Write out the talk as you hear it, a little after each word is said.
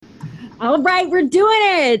All right, we're doing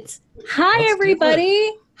it. Hi, Let's do it.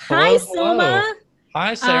 everybody. Hi, Hello, hello. Soma.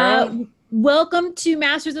 Hi, Uh, Sarah. Welcome to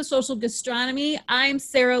Masters of Social Gastronomy. I'm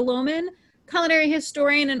Sarah Lohman, culinary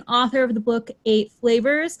historian and author of the book Eight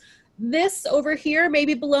Flavors. This over here,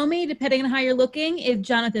 maybe below me, depending on how you're looking, is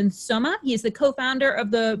Jonathan Soma. He's the co-founder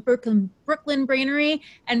of the Brooklyn Brainery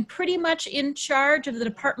and pretty much in charge of the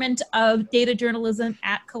Department of Data Journalism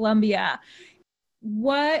at Columbia.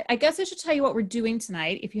 What I guess I should tell you what we're doing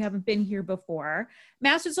tonight if you haven't been here before.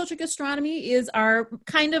 Masters of Social Gastronomy is our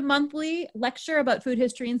kind of monthly lecture about food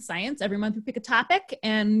history and science. Every month we pick a topic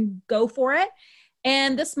and go for it.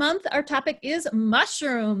 And this month our topic is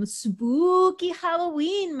mushrooms, spooky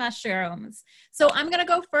Halloween mushrooms. So I'm going to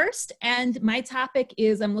go first, and my topic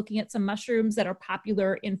is I'm looking at some mushrooms that are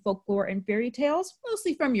popular in folklore and fairy tales,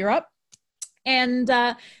 mostly from Europe. And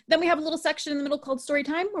then we have a little section in the middle called story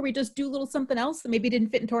time where we just do a little something else that maybe didn't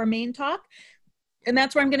fit into our main talk. And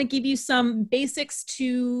that's where I'm going to give you some basics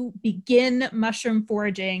to begin mushroom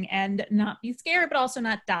foraging and not be scared, but also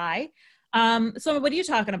not die. So what are you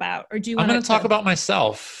talking about? Or do you I'm want going to talk to? about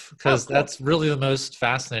myself Oh, because cool. that's really the most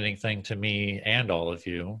fascinating thing to me and all of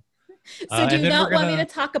you. So do And you then we're not going want me to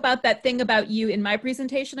to talk about that thing about you in my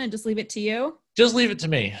presentation and just leave it to you? just leave it to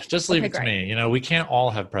me. Just leave Okay, it to great. me. You know, we can't all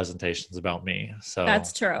have presentations about me. That's So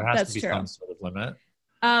true. there has to That's be some true. sort of limit.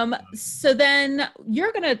 So then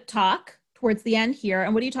you're going to talk towards the end here.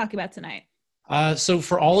 And what are you talking about tonight? So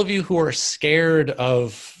for all of you who are scared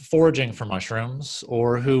of foraging for mushrooms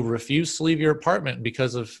or who refuse to leave your apartment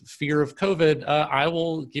because of fear of COVID, I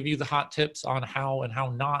will give you the hot tips on how and how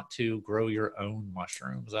not to grow your own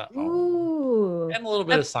mushrooms at home. Ooh. And a little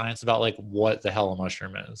bit I've of science about like what the hell a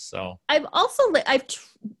mushroom is. So I've also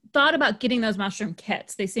thought about getting those mushroom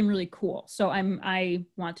kits. They seem really cool. So I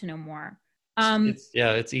want to know more. Um it's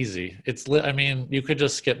yeah, it's easy. I mean, you could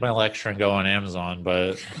just skip my lecture and go on Amazon,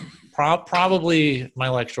 but probably my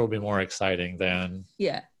lecture will be more exciting than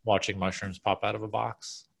yeah. watching mushrooms pop out of a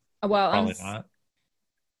box. Well, Probably not.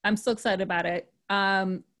 I'm so excited about it.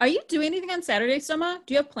 Are you doing anything on Saturday, Soma?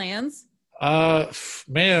 Do you have plans?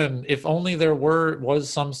 Man, if only there was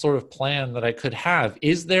some sort of plan that I could have.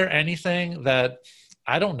 Is there anything that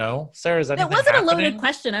I don't know? Sarah, is That anything wasn't a loaded happening?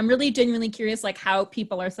 question. I'm really genuinely curious like how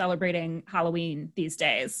people are celebrating Halloween these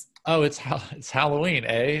days. Oh, it's Halloween,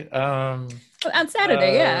 eh? On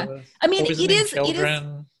Saturday, yeah. I mean, Poisoning it is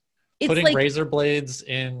children, it's putting like razor blades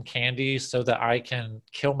in candy so that I can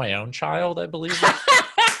kill my own child, I believe it.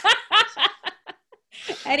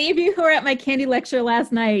 any of you who were at my candy lecture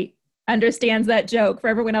last night understands that joke. For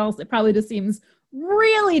everyone else, it probably just seems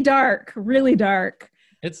really dark, really dark.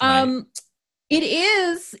 It's nice. Um, it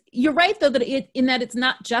is. You're right, though, that in that it's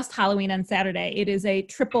not just Halloween on Saturday. It is a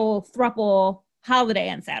triple thruple holiday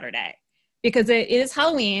on Saturday because it is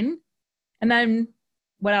Halloween, and then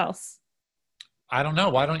what else? I don't know.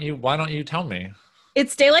 Why don't you tell me?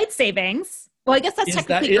 It's daylight savings. Well, I guess that's Is that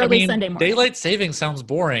technically I early mean, Sunday morning. daylight savings sounds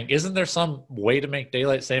boring. Isn't there some way to make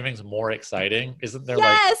daylight savings more exciting? Isn't there like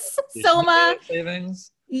Yes, additional Soma. daylight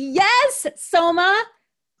savings? Yes, Soma.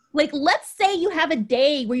 Like, let's say you have a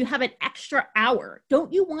day where you have an extra hour.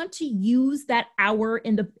 Don't you want to use that hour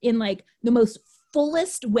in like the most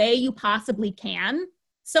fullest way you possibly can,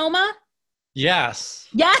 Soma? Yes.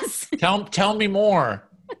 Yes. Tell me more.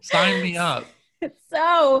 Sign me up.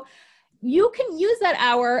 So you can use that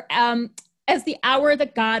hour as the hour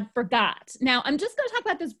that God forgot. Now, I'm just going to talk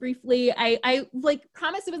about this briefly. I like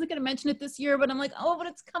promised I wasn't going to mention it this year, but I'm like, oh, but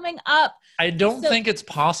it's coming up. I don't So, think it's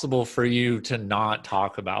possible for you to not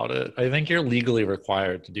talk about it. I think you're legally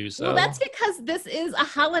required to do well, so. that's because this is a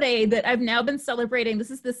holiday that I've now been celebrating.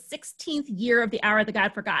 This is the 16th year of the hour that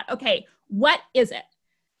God forgot. Okay, what is it?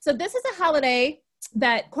 So this is a holiday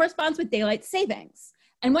that corresponds with daylight savings.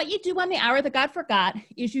 And what you do on the hour that God forgot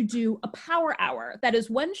is you do a power hour. That is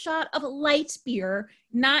one shot of light beer,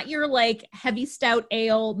 not your like heavy stout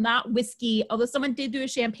ale, not whiskey, although someone did do a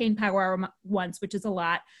champagne power hour once, which is a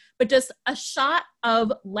lot, but just a shot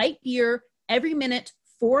of light beer every minute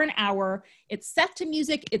for an hour. It's set to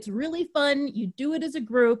music. It's really fun. You do it as a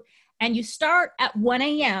group, and you start at 1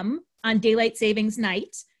 a.m. on daylight savings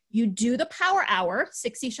night. You do the power hour,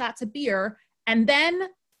 60 shots of beer, and then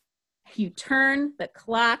you turn the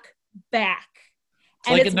clock back. It's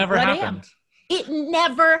And like it's it never 1 a.m. happened. It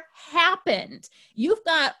never happened. You've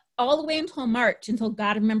got all the way until March until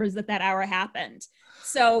God remembers that that hour happened.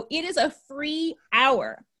 So it is a free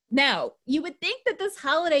hour. Now, you would think that this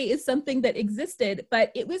holiday is something that existed,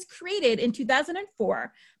 but it was created in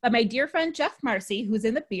 2004 by my dear friend Jeff Marcy, who's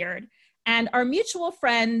in the beard, and our mutual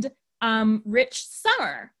friend, Rich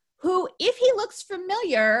Summer, who, if he looks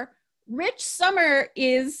familiar, Rich Summer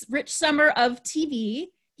is Rich Summer of TV.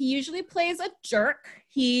 He usually plays a jerk.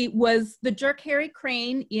 He was the jerk Harry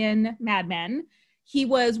Crane in Mad Men. He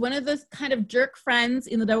was one of the kind of jerk friends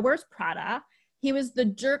in The Devil Wears Prada. He was the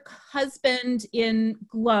jerk husband in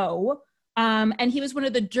Glow. And he was one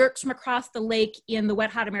of the jerks from across the lake in the Wet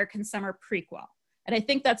Hot American Summer prequel. And I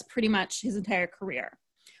think that's pretty much his entire career.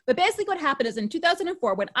 But basically what happened is in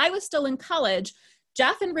 2004, when I was still in college,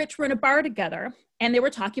 Jeff and Rich were in a bar together and they were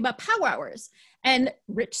talking about power hours. And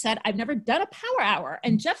Rich said, I've never done a power hour.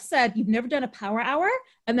 And Jeff said, you've never done a power hour?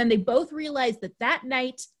 And then they both realized that that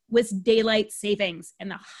night was daylight savings and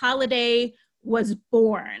the holiday was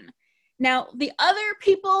born. Now, the other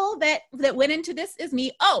people that went into this is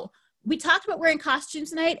me. Oh, we talked about wearing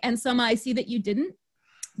costumes tonight, and Soma, I see that you didn't.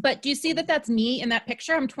 But do you see that that's me in that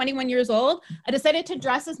picture? I'm 21 years old. I decided to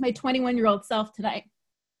dress as my 21-year-old self tonight.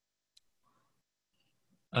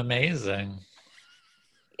 Amazing.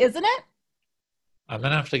 Isn't it? I'm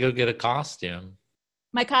going to have to go get a costume.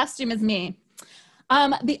 My costume is me.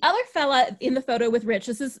 The other fella in the photo with Rich,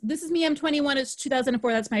 this is me, I'm 21, it's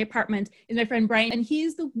 2004, that's my apartment, is my friend Brian, and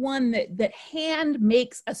he's the one that hand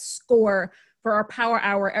makes a score for our power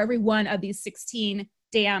hour every one of these 16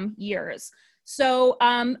 damn years. So,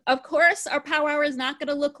 of course, our power hour is not going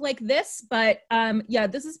to look like this, but yeah,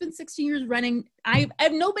 this has been 16 years running.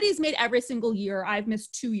 Nobody's made every single year. I've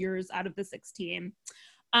missed 2 years out of the 16.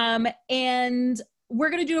 And we're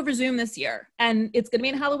going to do over Zoom this year, and it's going to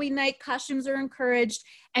be on Halloween night. Costumes are encouraged.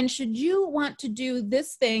 And should you want to do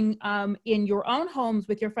this thing in your own homes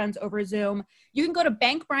with your friends over Zoom, you can go to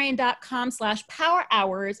bankbrian.com/power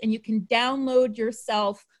hours and you can download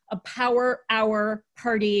yourself a power hour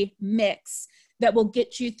party mix that will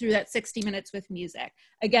get you through that 60 minutes with music.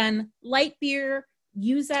 Again, light beer,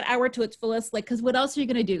 use that hour to its fullest. Like, because what else are you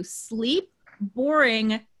going to do? Sleep,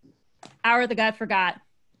 boring, hour the God forgot.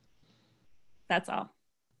 That's all.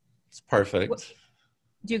 It's perfect.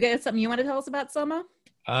 Do you get something you want to tell us about, Soma?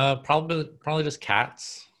 Probably just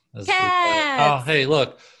cats. Cats! Oh, hey,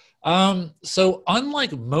 look. So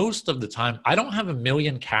unlike most of the time, I don't have a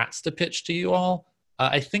million cats to pitch to you all.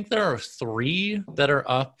 I think there are 3 that are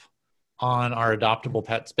up on our adoptable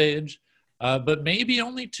pets page, but maybe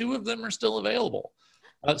only 2 of them are still available.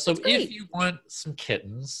 So if you want some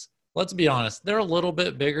kittens, let's be honest, they're a little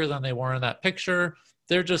bit bigger than they were in that picture.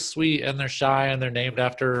 They're just sweet and they're shy and they're named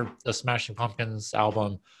after a Smashing Pumpkins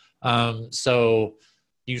album. So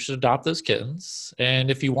you should adopt those kittens.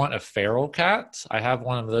 And if you want a feral cat, I have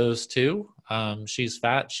one of those too. She's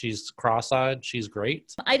fat, she's cross-eyed, she's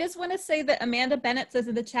great. I just want to say that Amanda Bennett says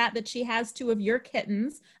in the chat that she has 2 of your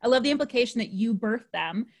kittens. I love the implication that you birthed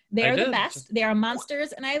them. They're the best. They are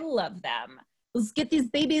monsters and I love them. Let's get these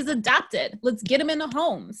babies adopted. Let's get them into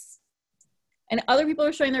homes. And other people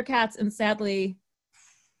are showing their cats and sadly,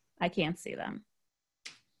 I can't see them.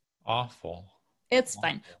 Awful. It's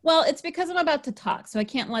fine. Well, it's because I'm about to talk, so I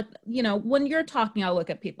can't let, when you're talking, I'll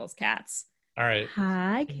look at people's cats. All right.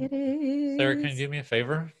 Hi, kitties. Sarah, can you do me a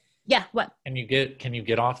favor? Yeah, what? Can you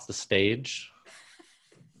get off the stage?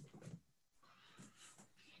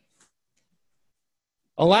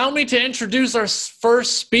 Allow me to introduce our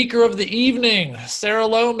first speaker of the evening, Sarah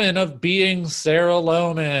Lohman of Being Sarah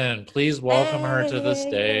Lohman. Please welcome her to the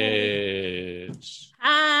stage.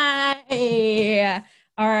 Hi.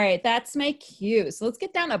 All right, that's my cue. So let's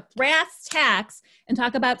get down to brass tacks and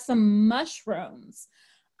talk about some mushrooms.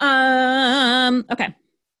 Okay.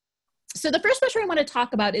 So the first mushroom I want to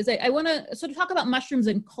talk about is I want to sort of talk about mushrooms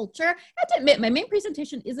and culture. I have to admit, my main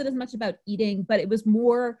presentation isn't as much about eating, but it was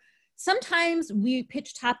more, sometimes we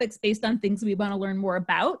pitch topics based on things we want to learn more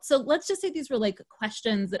about. So let's just say these were like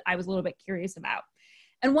questions that I was a little bit curious about.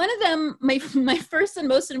 And one of them, my first and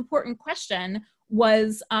most important question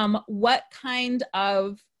was, what kind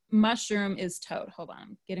of mushroom is Toad? Hold on,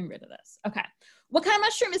 I'm getting rid of this. Okay. What kind of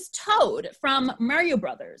mushroom is Toad from Mario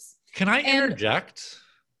Brothers? Can I interject?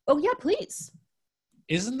 Oh yeah, please.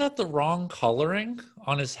 Isn't that the wrong coloring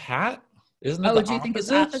on his hat? Isn't it the do you think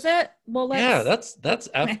it's opposite? Well, yeah, that's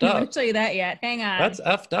effed up. I haven't show you that yet. Hang on. That's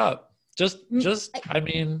effed up. I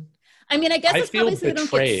guess it's probably so they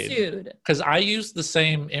don't get sued. Because I used the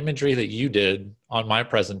same imagery that you did on my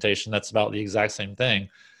presentation. That's about the exact same thing.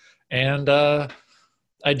 And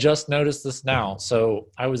I just noticed this now. So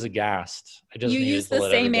I was aghast. You used the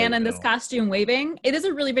same man in this costume waving. It is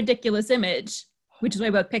a really ridiculous image, which is why I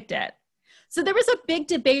both picked it. So there was a big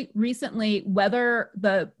debate recently whether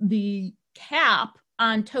the cap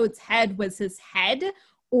on Toad's head was his head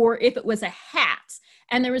or if it was a hat.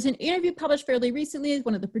 And there was an interview published fairly recently with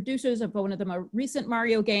one of the producers of one of the more recent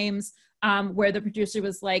Mario games, where the producer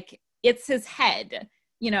was like, it's his head.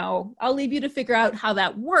 I'll leave you to figure out how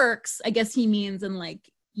that works. I guess he means in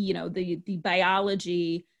the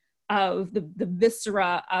biology of the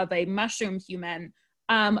viscera of a mushroom human.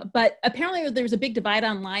 But apparently there's a big divide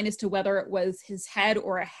online as to whether it was his head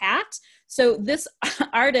or a hat. So this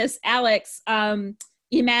artist, Alex,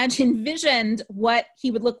 envisioned what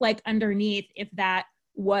he would look like underneath if that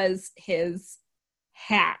was his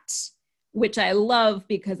hat, which I love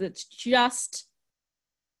because it's just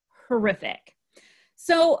horrific.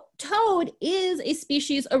 So toad is a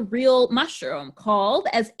species of real mushroom called,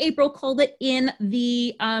 as April called it in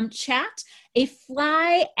the chat, a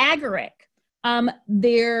fly agaric.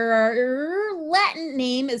 Their Latin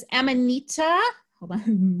name is Amanita. Hold on,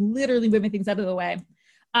 I'm literally moving things out of the way.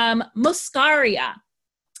 Muscaria.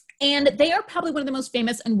 And they are probably one of the most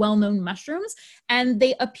famous and well-known mushrooms, and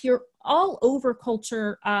they appear all over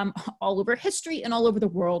culture, all over history, and all over the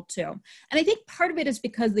world too. And I think part of it is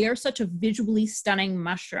because they are such a visually stunning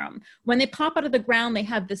mushroom. When they pop out of the ground, they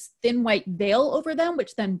have this thin white veil over them,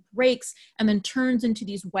 which then breaks and then turns into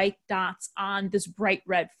these white dots on this bright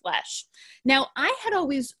red flesh. Now, I had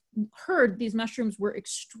always heard these mushrooms were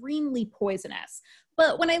extremely poisonous.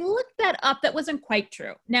 But when I looked that up, that wasn't quite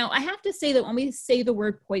true. Now, I have to say that when we say the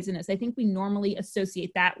word poisonous, I think we normally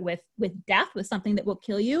associate that with death, with something that will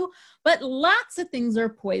kill you. But lots of things are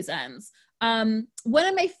poisons. One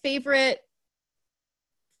of my favorite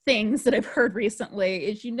things that I've heard recently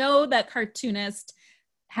is, that cartoonist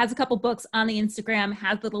has a couple books on the Instagram,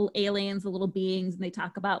 has the little aliens, the little beings, and they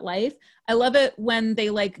talk about life. I love it when they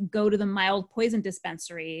go to the mild poison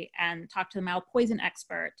dispensary and talk to the mild poison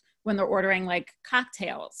expert when they're ordering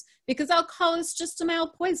cocktails, because alcohol is just a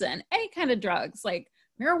mild poison. Any kind of drugs like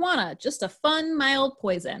marijuana, just a fun, mild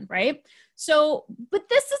poison, right? So, but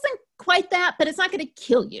this isn't quite that, but it's not going to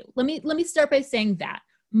kill you. Let me start by saying that.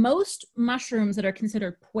 Most mushrooms that are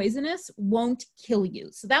considered poisonous won't kill you.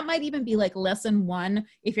 So that might even be lesson 1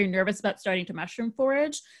 if you're nervous about starting to mushroom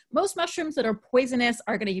forage. Most mushrooms that are poisonous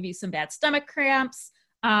are going to give you some bad stomach cramps,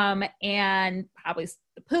 and probably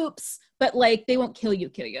the poops, but they won't kill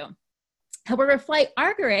you. However, fly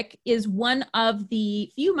agaric is one of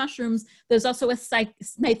the few mushrooms. There's also a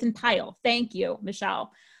Nathan Pyle. Thank you,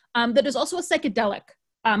 Michelle. That is also a psychedelic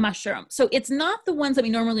mushroom. So it's not the ones that we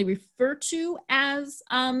normally refer to as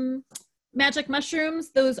magic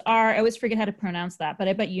mushrooms. Those are, I always forget how to pronounce that, but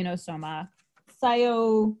I bet you know, Soma.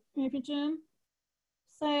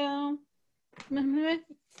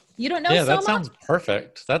 You don't know, yeah, Soma? That sounds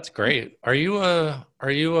perfect. That's great. Are you a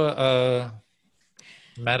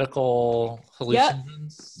medical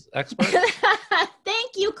hallucinogens expert?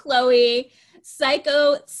 Thank you, Chloe.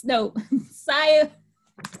 Psilocybin.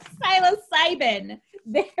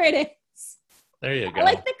 There it is. There you go. I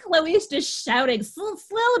like that Chloe's just shouting,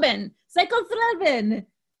 psilocybin, psilocybin.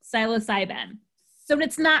 So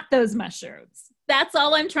it's not those mushrooms. That's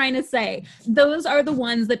all I'm trying to say. Those are the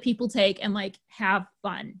ones that people take and have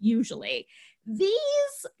fun, usually.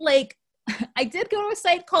 These, I did go to a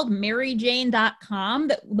site called maryjane.com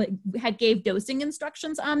that gave dosing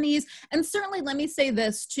instructions on these. And certainly, let me say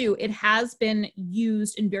this too, it has been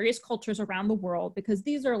used in various cultures around the world, because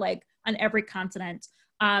these are on every continent,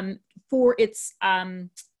 for its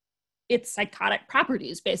psychotic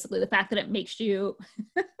properties, basically the fact that it makes you,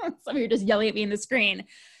 some of you are just yelling at me in the screen.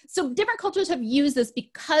 So different cultures have used this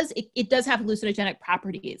because it does have hallucinogenic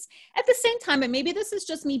properties. At the same time, and maybe this is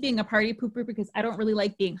just me being a party pooper because I don't really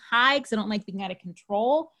like being high, because I don't like being out of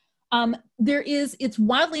control. It's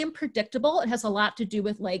wildly unpredictable. It has a lot to do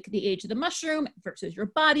with the age of the mushroom versus your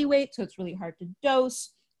body weight. So it's really hard to dose.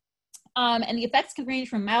 And the effects can range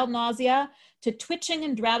from mild nausea to twitching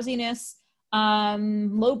and drowsiness,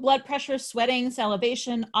 low blood pressure, sweating,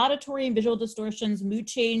 salivation, auditory and visual distortions, mood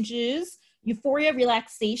changes, euphoria,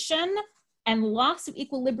 relaxation, and loss of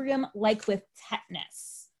equilibrium, with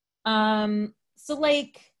tetanus. So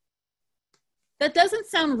that doesn't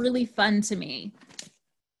sound really fun to me,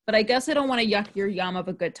 but I guess I don't want to yuck your yum of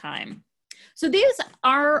a good time. So these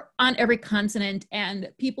are on every continent,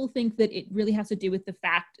 and people think that it really has to do with the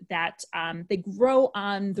fact that they grow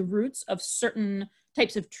on the roots of certain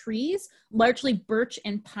types of trees, largely birch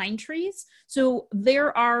and pine trees. So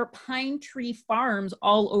there are pine tree farms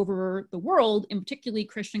all over the world, in particularly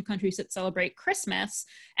Christian countries that celebrate Christmas.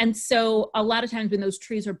 And so a lot of times when those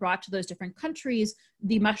trees are brought to those different countries,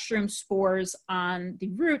 the mushroom spores on the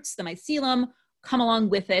roots, the mycelium, come along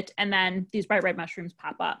with it, and then these bright red mushrooms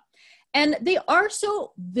pop up. And they are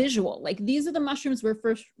so visual. Like these are the mushrooms we're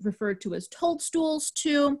first referred to as toadstools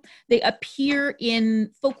too. They appear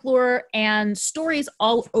in folklore and stories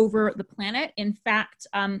all over the planet. In fact,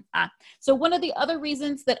 so one of the other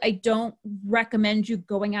reasons that I don't recommend you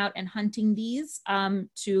going out and hunting these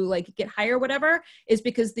to like get high or whatever is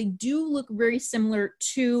because they do look very similar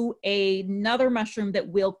to another mushroom that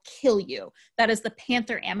will kill you. That is the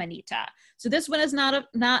Panther amanita. So this one is not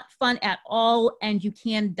fun at all, and you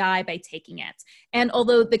can die by taking it. And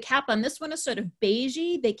although the cap on this one is sort of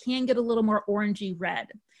beigey, they can get a little more orangey red.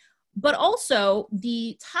 But also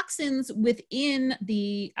the toxins within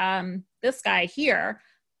the this guy here,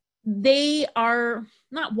 they are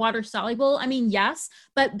not water soluble. I mean, yes,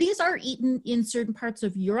 but these are eaten in certain parts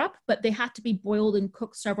of Europe, but they have to be boiled and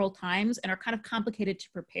cooked several times and are kind of complicated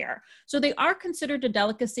to prepare. So they are considered a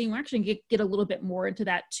delicacy. We're actually going to get a little bit more into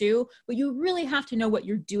that too, but you really have to know what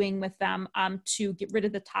you're doing with them to get rid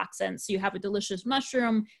of the toxins. So you have a delicious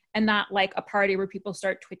mushroom and not like a party where people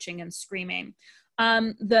start twitching and screaming.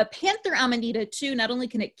 The Panther amanita too, not only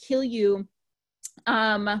can it kill you,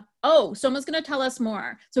 someone's going to tell us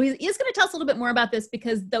more. So he's going to tell us a little bit more about this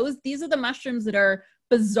because these are the mushrooms that are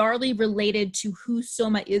bizarrely related to who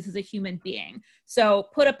Soma is as a human being. So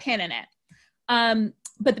put a pin in it.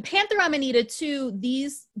 But the Panther amanita too,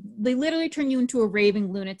 they literally turn you into a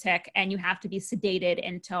raving lunatic and you have to be sedated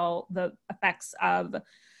until the effects of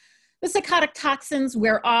the psychotic toxins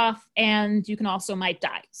wear off, and you can also might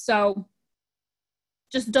die. So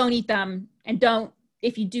just don't eat them, and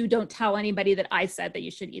if you do, don't tell anybody that I said that you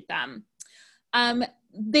should eat them.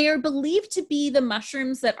 They are believed to be the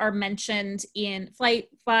mushrooms that are mentioned in Fly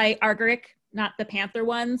Agaric, not the panther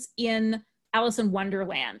ones, in Alice in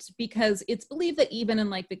Wonderland, because it's believed that even in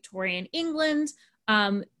like Victorian England,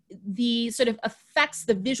 the sort of effects,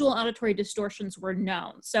 the visual auditory distortions were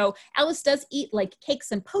known. So Alice does eat like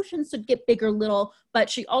cakes and potions to get big or little, but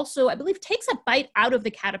she also, I believe, takes a bite out of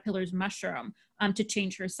the caterpillar's mushroom to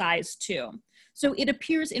change her size too. So it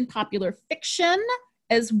appears in popular fiction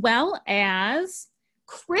as well as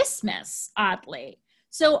Christmas, oddly.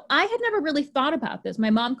 So I had never really thought about this. My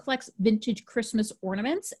mom collects vintage Christmas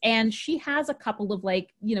ornaments, and she has a couple of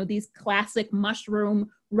like, these classic mushroom,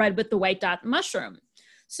 red with the white dot mushroom.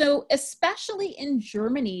 So especially in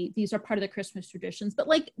Germany, these are part of the Christmas traditions, but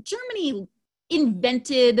like Germany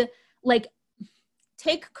invented, like,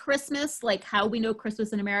 take Christmas, like how we know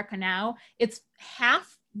Christmas in America now, it's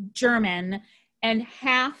half German and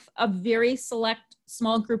half a very select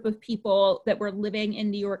small group of people that were living in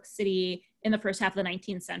New York City in the first half of the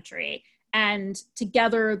 19th century. And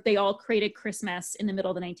together they all created Christmas in the middle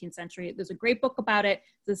of the 19th century. There's a great book about it.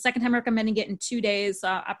 It's the second time I'm recommending it in 2 days.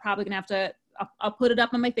 I'm probably gonna have to, I'll put it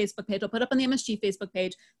up on my Facebook page. I'll put it up on the MSG Facebook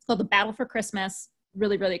page. It's called The Battle for Christmas.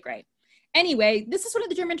 Really, really great. Anyway, this is one of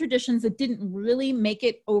the German traditions that didn't really make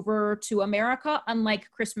it over to America, unlike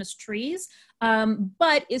Christmas trees,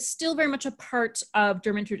 but is still very much a part of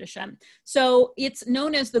German tradition. So it's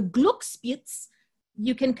known as the Glückspitz.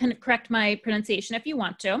 You can correct my pronunciation if you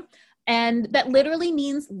want to. And that literally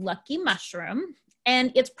means lucky mushroom.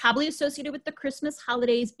 And it's probably associated with the Christmas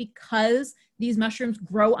holidays because these mushrooms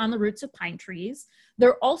grow on the roots of pine trees.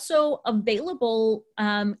 They're also available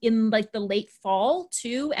in like the late fall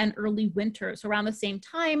too and early winter. So around the same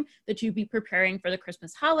time that you'd be preparing for the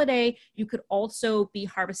Christmas holiday, you could also be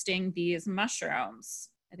harvesting these mushrooms.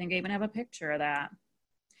 I think I even have a picture of that.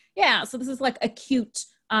 Yeah, so this is like a cute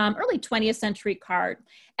early 20th century card.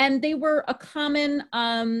 And they were a common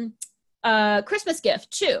Christmas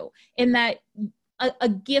gift too, in that a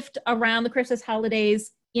gift around the Christmas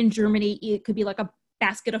holidays in Germany, it could be like a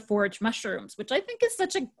basket of foraged mushrooms, which I think is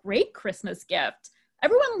such a great Christmas gift.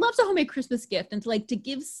 Everyone loves a homemade Christmas gift, and to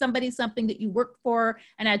give somebody something that you worked for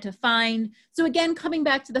and had to find. So again, coming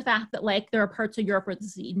back to the fact that like there are parts of Europe where this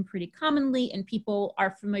is eaten pretty commonly and people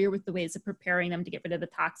are familiar with the ways of preparing them to get rid of the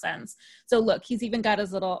toxins. So look, he's even got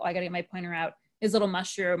his little, I gotta get my pointer out, his little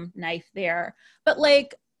mushroom knife there. But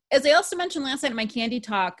like, as I also mentioned last night in my candy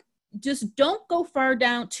talk, just don't go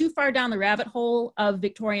too far down the rabbit hole of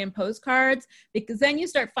Victorian postcards, because then you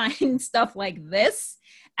start finding stuff like this.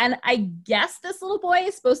 And I guess this little boy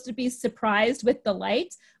is supposed to be surprised with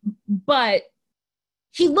delight, but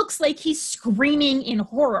he looks like he's screaming in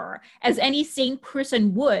horror, as any sane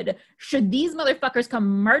person would, should these motherfuckers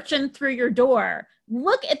come marching through your door.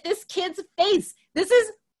 Look at this kid's face. This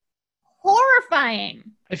is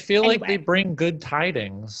horrifying. I feel like they bring good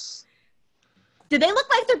tidings. Do they look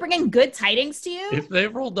like they're bringing good tidings to you? If they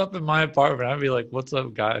rolled up in my apartment, I'd be like, what's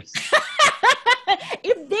up, guys?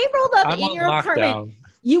 If they rolled up in your apartment,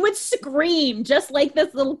 you would scream just like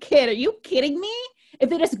this little kid. Are you kidding me? If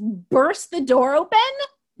they just burst the door open?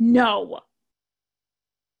 No,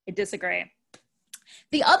 I disagree.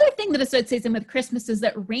 The other thing that associates them with Christmas is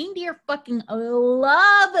that reindeer fucking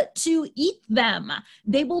love to eat them.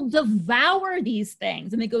 They will devour these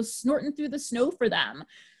things and they go snorting through the snow for them.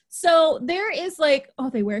 So there is like, oh,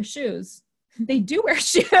 they wear shoes. They do wear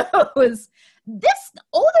shoes. This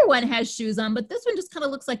older one has shoes on, but this one just kind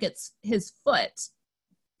of looks like it's his foot.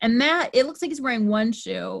 And that, it looks like he's wearing one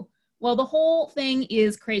shoe. Well, the whole thing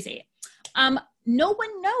is crazy. No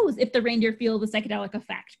one knows if the reindeer feel the psychedelic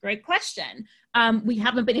effect. Great question. We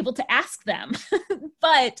haven't been able to ask them.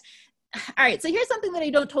 But, all right, so here's something that I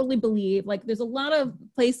don't totally believe. Like, there's a lot of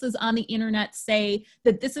places on the internet say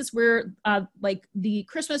that this is where, like, the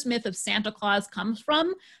Christmas myth of Santa Claus comes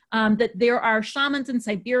from, that there are shamans in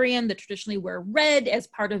Siberia that traditionally wear red as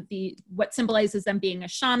part of what symbolizes them being a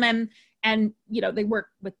shaman. And, you know, they work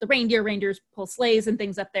with the reindeers pull sleighs and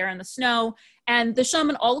things up there in the snow. And the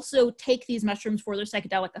shaman also take these mushrooms for their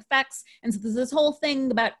psychedelic effects. And so there's this whole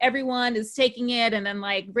thing about everyone is taking it and then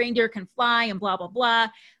like reindeer can fly and blah, blah, blah.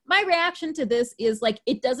 My reaction to this is like,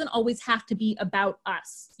 it doesn't always have to be about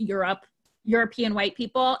us, European white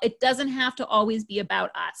people. It doesn't have to always be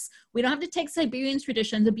about us. We don't have to take Siberian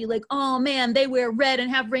traditions and be like, oh man, they wear red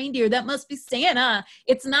and have reindeer. That must be Santa.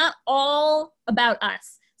 It's not all about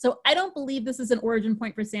us. So I don't believe this is an origin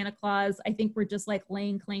point for Santa Claus. I think we're just like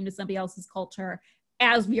laying claim to somebody else's culture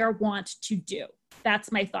as we are wont to do.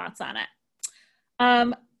 That's my thoughts on it.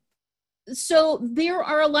 So there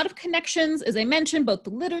are a lot of connections, as I mentioned, both the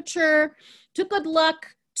literature, to good luck,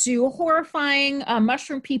 to horrifying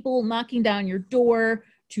mushroom people knocking down your door,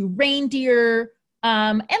 to reindeer,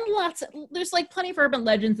 and there's like plenty of urban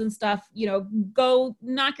legends and stuff. You know, go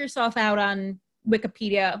knock yourself out on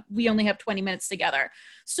Wikipedia. We only have 20 minutes together.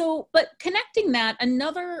 So, but connecting that,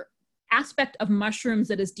 another aspect of mushrooms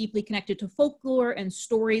that is deeply connected to folklore and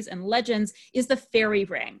stories and legends is the fairy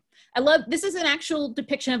ring. This is an actual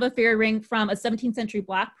depiction of a fairy ring from a 17th century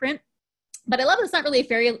block print. But I love it's not really a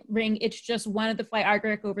fairy ring. It's just one of the fly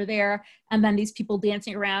agaric over there. And then these people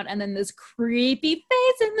dancing around and then this creepy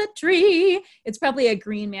face in the tree. It's probably a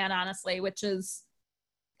green man, honestly, which is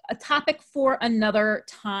a topic for another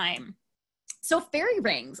time. So fairy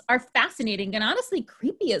rings are fascinating and honestly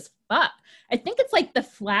creepy as fuck. I think it's like the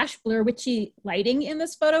flash Blair Witchy lighting in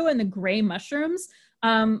this photo and the gray mushrooms.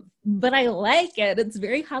 But I like it. It's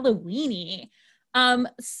very Halloween-y.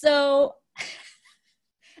 So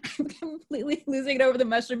I'm completely losing it over the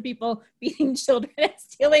mushroom people beating children and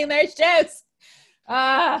stealing their shoes.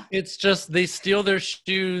 It's just they steal their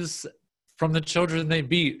shoes from the children they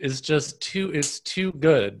beat. It's too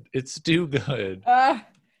good. It's too good.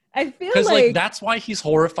 I feel because like that's why he's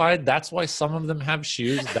horrified. That's why some of them have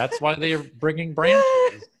shoes. That's why they are bringing branches.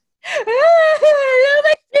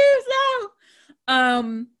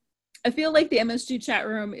 I feel like the MSG chat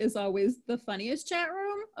room is always the funniest chat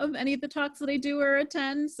room of any of the talks that I do or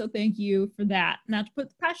attend. So thank you for that. Not to put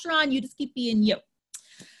the pressure on you, just keep being you.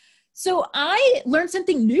 So I learned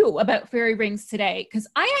something new about fairy rings today because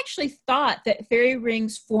I actually thought that fairy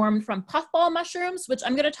rings formed from puffball mushrooms, which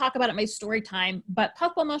I'm going to talk about at my story time, but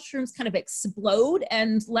puffball mushrooms kind of explode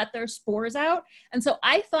and let their spores out. And so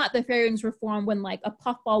I thought the fairy rings were formed when like a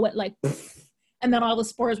puffball went like, and then all the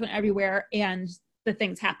spores went everywhere and the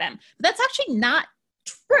things happen. But that's actually not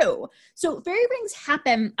true. So fairy rings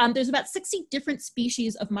happen. There's about 60 different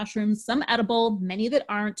species of mushrooms, some edible, many that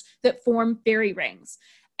aren't, that form fairy rings.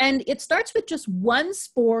 And it starts with just one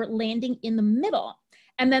spore landing in the middle.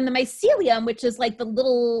 And then the mycelium, which is like the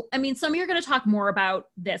little, I mean, some of you are going to talk more about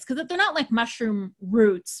this because they're not like mushroom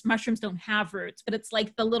roots. Mushrooms don't have roots, but it's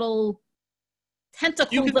like the little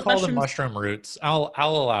tentacles. You can call them mushroom roots. I'll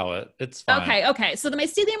allow it. It's fine. Okay. So the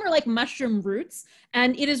mycelium are like mushroom roots,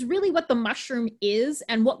 and it is really what the mushroom is.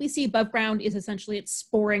 And what we see above ground is essentially its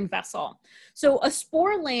sporing vessel. So a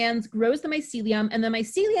spore lands, grows the mycelium, and the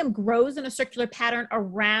mycelium grows in a circular pattern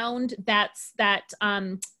around that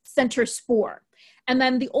center spore. And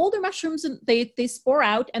then the older mushrooms, they spore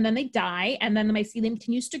out and then they die. And then the mycelium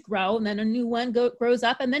continues to grow. And then a new one grows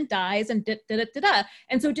up and then dies and da-da-da-da-da.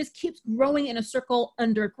 And so it just keeps growing in a circle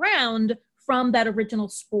underground from that original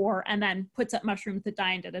spore and then puts up mushrooms that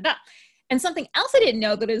die and da-da-da. And something else I didn't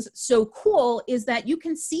know that is so cool is that you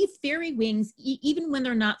can see fairy wings even when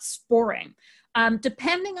they're not sporing.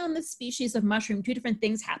 Depending on the species of mushroom, two different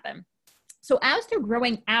things happen. So as they're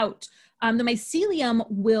growing out, the mycelium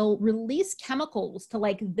will release chemicals to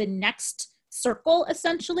like the next circle,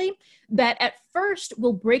 essentially, that at first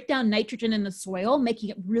will break down nitrogen in the soil, making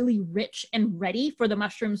it really rich and ready for the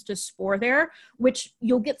mushrooms to spore there, which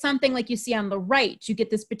you'll get something like you see on the right. You get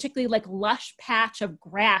this particularly like lush patch of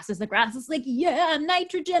grass as the grass is like, yeah,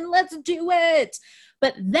 nitrogen, let's do it.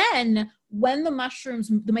 But then when the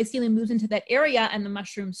mycelium moves into that area and the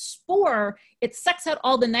mushroom spore, it sucks out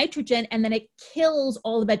all the nitrogen and then it kills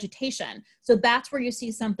all the vegetation. So that's where you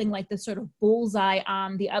see something like this sort of bullseye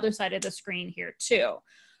on the other side of the screen here too.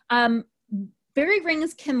 Fairy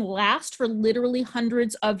rings can last for literally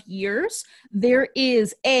hundreds of years. There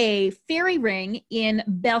is a fairy ring in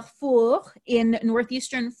Belfort in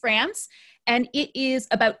northeastern France, and it is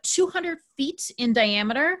about 200 feet in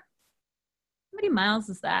diameter. How many miles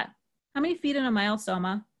is that? How many feet in a mile,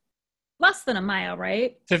 Soma? Less than a mile,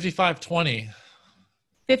 right? 5520.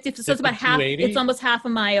 50, so it's about half, it's almost half a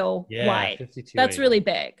mile wide. 5280. That's really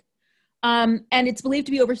big. And it's believed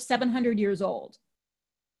to be over 700 years old.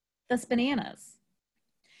 That's bananas.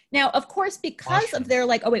 Now, of course, because of their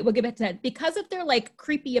like, oh wait, we'll get back to that. Because of their like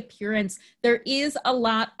creepy appearance, there is a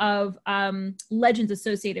lot of legends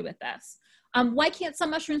associated with this. Why can't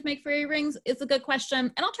some mushrooms make fairy rings? It's a good question.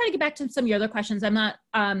 And I'll try to get back to some of your other questions.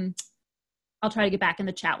 I'll try to get back in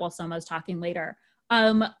the chat while Soma's talking later.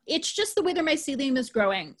 It's just the way their mycelium is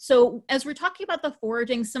growing. So as we're talking about the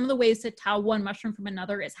foraging, some of the ways to tell one mushroom from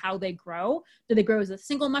another is how they grow. Do they grow as a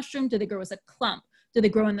single mushroom? Do they grow as a clump? Do they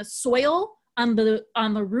grow in the soil on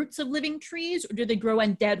the roots of living trees, or do they grow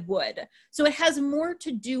on dead wood? So it has more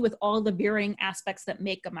to do with all the varying aspects that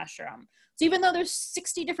make a mushroom. So even though there's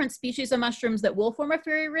 60 different species of mushrooms that will form a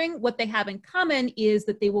fairy ring, what they have in common is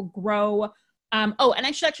that they will grow. Oh, and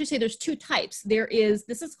I should actually say there's two types.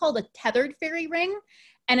 This is called a tethered fairy ring,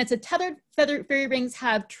 and it's a feathered fairy rings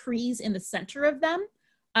have trees in the center of them.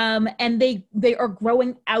 And they are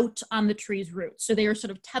growing out on the tree's roots. So they are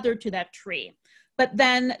sort of tethered to that tree. But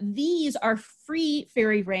then these are free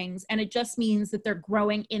fairy rings, and it just means that they're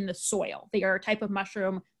growing in the soil. They are a type of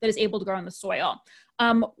mushroom that is able to grow in the soil.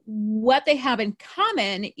 What they have in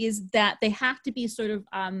common is that they have to be sort of,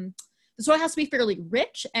 the soil has to be fairly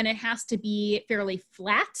rich, and it has to be fairly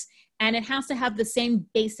flat, and it has to have the same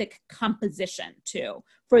basic composition too,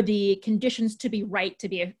 for the conditions to be right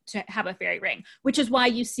to have a fairy ring, which is why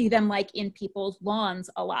you see them like in people's lawns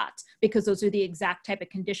a lot, because those are the exact type of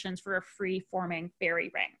conditions for a free forming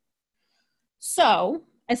fairy ring. So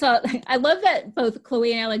I love that both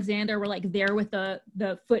Chloe and Alexander were like there with the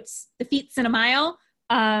feet in a mile.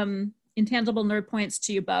 Intangible nerd points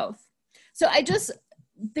to you both. So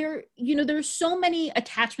there's so many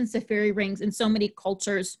attachments to fairy rings in so many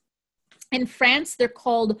cultures. In France, they're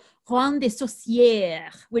called ronds de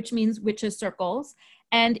sorcières, which means witches' circles.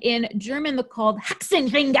 And in German, they're called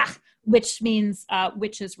Hexenringe, which means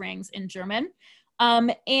witches' rings in German.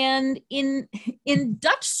 And in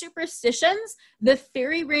Dutch superstitions, the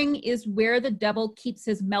fairy ring is where the devil keeps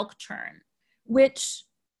his milk churn, which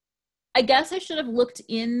I guess I should have looked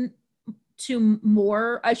into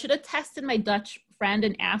more. I should have tested my Dutch friend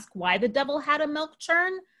and asked why the devil had a milk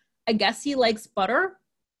churn. I guess he likes butter.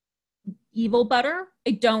 Evil butter?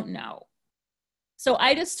 I don't know. So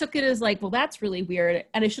I just took it as like, well, that's really weird.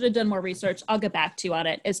 And I should have done more research. I'll get back to you on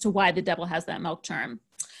it as to why the devil has that milk churn.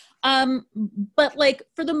 But like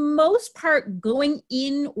for the most part, going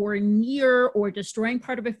in or near or destroying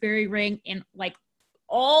part of a fairy ring in like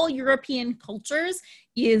all European cultures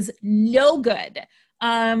is no good.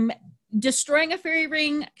 Destroying a fairy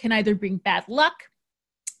ring can either bring bad luck,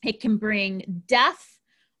 it can bring death.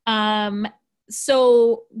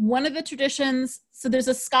 So one of the traditions, so there's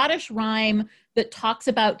a Scottish rhyme that talks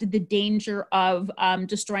about the danger of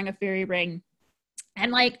destroying a fairy ring.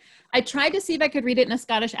 And like, I tried to see if I could read it in a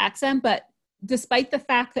Scottish accent, but despite the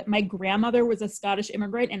fact that my grandmother was a Scottish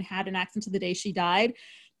immigrant and had an accent to the day she died,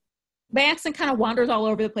 my accent kind of wanders all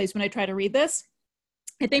over the place when I try to read this.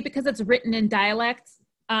 I think because it's written in dialect,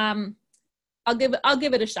 I'll give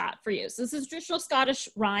it a shot for you. So this is traditional Scottish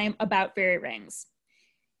rhyme about fairy rings.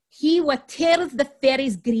 He what tears the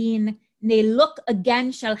fairies green, nae look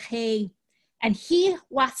again shall hae, and he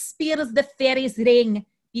what spears the fairies ring,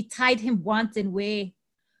 betide him wanton way.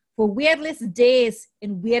 For wearless days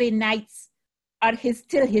and weary nights are his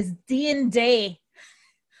till his deein day.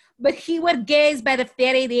 But he what gaze by the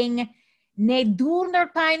fairy ring, nae dour nor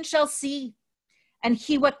pine shall see, and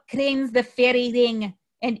he what cranes the fairy ring,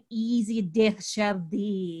 an easy death shall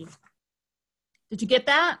be. Did you get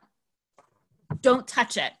that? Don't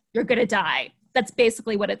touch it. You're going to die. That's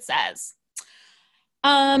basically what it says.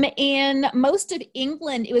 In most of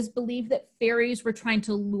England, it was believed that fairies were trying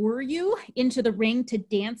to lure you into the ring to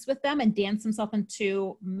dance with them and dance themselves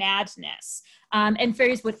into madness. And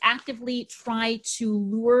fairies would actively try to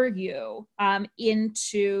lure you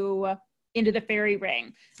into the fairy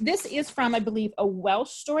ring. This is from, I believe, a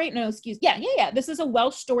Welsh story. No, excuse. Yeah. This is a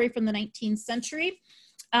Welsh story from the 19th century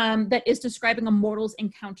that is describing a mortal's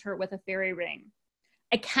encounter with a fairy ring.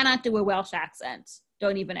 I cannot do a Welsh accent.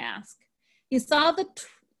 Don't even ask. He saw the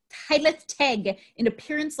Tylwyth Teg in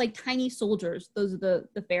appearance like tiny soldiers, those are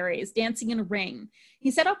the fairies, dancing in a ring.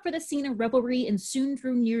 He set out for the scene of revelry and soon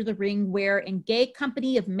drew near the ring where, in gay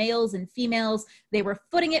company of males and females, they were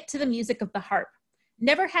footing it to the music of the harp.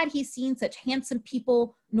 Never had he seen such handsome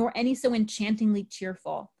people, nor any so enchantingly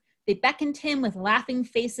cheerful. They beckoned him with laughing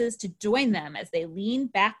faces to join them as they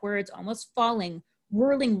leaned backwards, almost falling,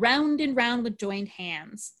 whirling round and round with joined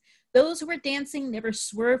hands. Those who were dancing never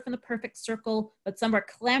swerved from the perfect circle, but some were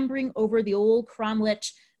clambering over the old cromlech,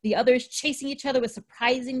 the others chasing each other with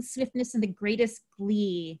surprising swiftness and the greatest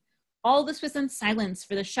glee. All this was in silence,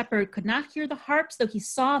 for the shepherd could not hear the harps, though he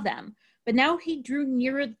saw them. But now he drew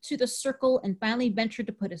nearer to the circle and finally ventured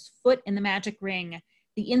to put his foot in the magic ring.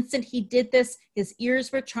 The instant he did this, his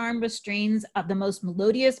ears were charmed with strains of the most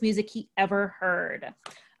melodious music he ever heard.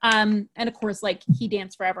 And of course, like, he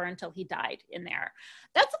danced forever until he died in there.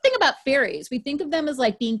 That's the thing about fairies. We think of them as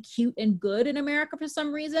like being cute and good in America for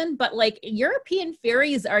some reason, but like European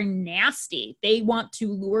fairies are nasty. They want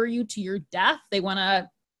to lure you to your death. They want to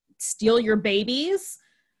steal your babies.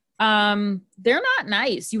 They're not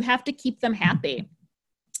nice. You have to keep them happy.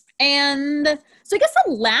 And so I guess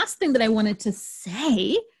the last thing that I wanted to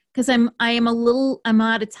say, because I'm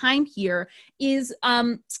out of time here, is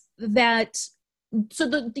that so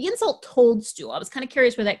the insult toadstool, I was kind of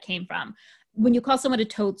curious where that came from. When you call someone a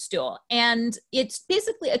toadstool, and it's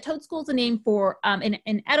basically, a toadstool is a name for an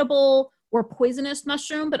edible or poisonous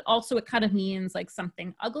mushroom, but also it kind of means like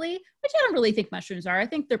something ugly, which I don't really think mushrooms are. I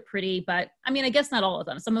think they're pretty, but I mean, I guess not all of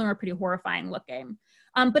them. Some of them are pretty horrifying looking,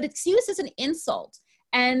 but it's used as an insult.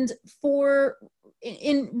 And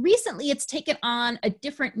recently it's taken on a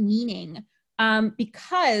different meaning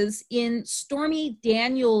because in Stormy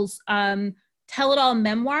Daniels' tell-it-all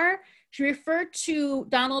memoir, she referred to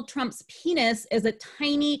Donald Trump's penis as a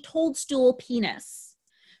tiny toadstool penis.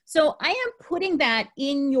 So I am putting that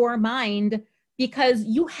in your mind because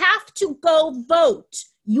you have to go vote.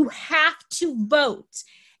 You have to vote.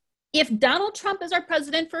 If Donald Trump is our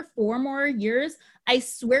president for 4 more years, I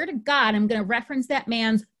swear to God, I'm going to reference that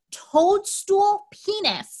man's toadstool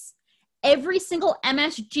penis every single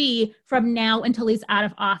MSG from now until he's out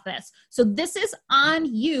of office. So this is on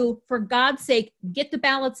you. For God's sake, get the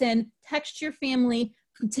ballots in, text your family.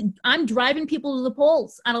 I'm driving people to the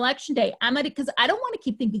polls on election day. Because I don't want to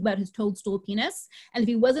keep thinking about his toadstool penis. And if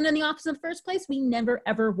he wasn't in the office in the first place, we never,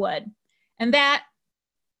 ever would. And that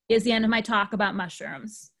is the end of my talk about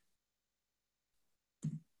mushrooms.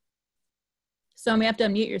 So you have to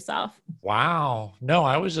unmute yourself. Wow. No,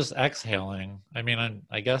 I was just exhaling. I mean,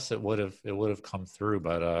 I guess it would have come through,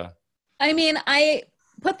 but I mean, I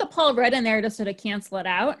put the Paul Rudd in there to sort of cancel it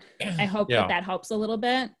out. I hope that helps a little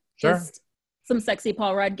bit. Sure. Just some sexy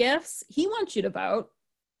Paul Rudd gifts. He wants you to vote.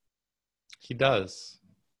 He does.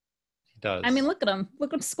 I mean, look at him.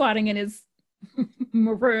 Look at him squatting in his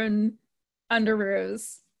maroon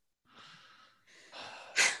underoos.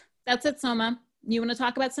 That's it, Soma. You want to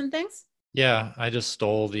talk about some things? Yeah, I just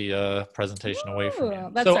stole the presentation away from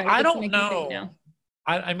you. That's so right. I don't know.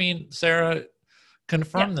 I mean, Sarah,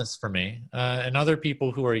 confirm this for me. And other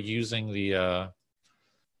people who are using the,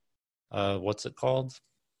 what's it called?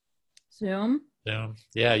 Zoom.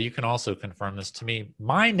 Yeah, you can also confirm this to me.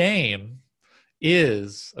 My name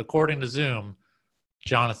is, according to Zoom,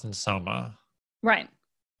 Jonathan Soma. Right.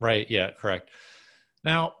 Yeah, correct.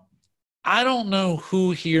 Now, I don't know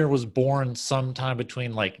who here was born sometime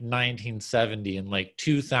between like 1970 and like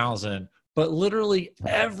 2000, but literally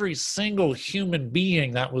every single human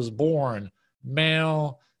being that was born,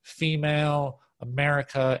 male, female,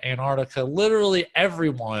 America, Antarctica, literally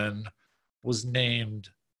everyone was named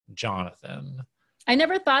Jonathan. I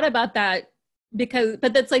never thought about that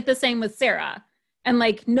but that's like the same with Sarah. And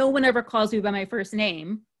like, no one ever calls me by my first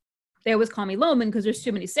name. They always call me Loman because there's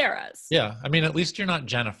too many Sarahs. Yeah. I mean, at least you're not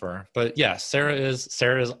Jennifer, but yeah, Sarah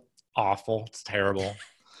is awful. It's terrible.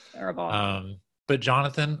 Terrible. But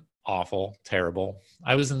Jonathan, awful, terrible.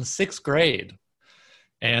 I was in 6th grade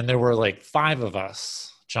and there were like 5 of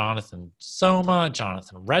us: Jonathan Soma,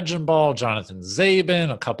 Jonathan Regenball, Jonathan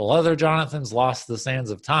Zabin, a couple other Jonathans, lost to the sands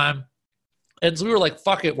of time. And so we were like,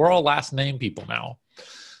 fuck it, we're all last name people now.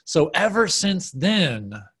 So ever since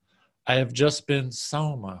then, I have just been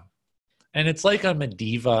Soma. And it's like I'm a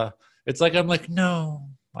diva. It's like I'm like, no,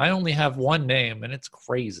 I only have one name, and it's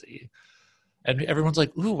crazy. And everyone's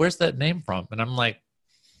like, ooh, where's that name from? And I'm like,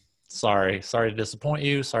 sorry to disappoint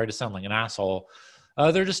you. Sorry to sound like an asshole.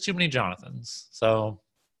 There are just too many Jonathans. So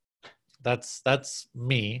that's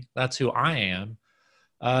me. That's who I am.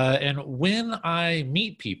 And when I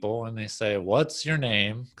meet people and they say, what's your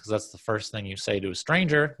name? Because that's the first thing you say to a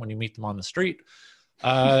stranger when you meet them on the street.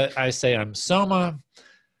 I say, I'm Soma.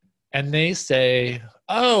 And they say,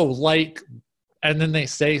 oh, like, and then they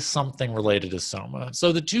say something related to Soma.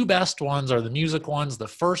 So the two best ones are the music ones. The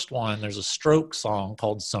first one, there's a Stroke song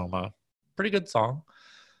called Soma. Pretty good song.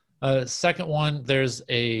 Second one, there's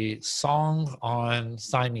a song on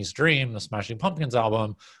Siamese Dream, the Smashing Pumpkins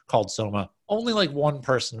album, called Soma. Only like one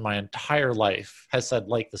person in my entire life has said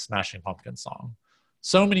like the Smashing Pumpkins song.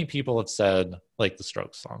 So many people have said like the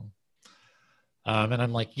Strokes song. And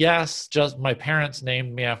I'm like, yes, just my parents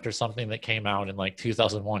named me after something that came out in like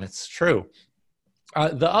 2001. It's true.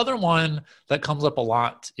 The other one that comes up a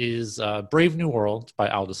lot is Brave New World by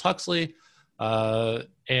Aldous Huxley.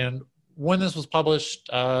 And when this was published,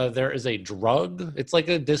 there is a drug. It's like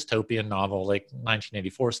a dystopian novel, like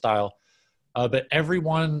 1984 style. But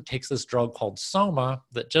everyone takes this drug called Soma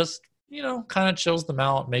that just, kind of chills them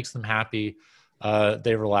out, makes them happy.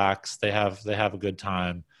 They relax. They have a good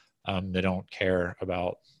time. They don't care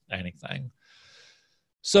about anything.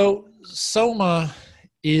 So Soma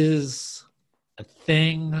is a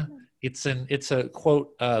thing. It's a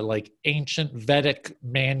quote, like ancient Vedic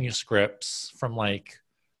manuscripts from like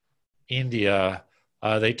India.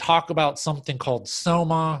 They talk about something called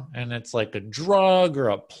Soma, and it's like a drug or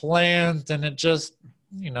a plant, and it just,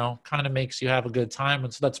 kind of makes you have a good time.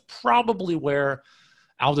 And so that's probably where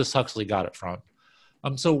Aldous Huxley got it from.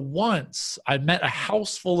 So once I met a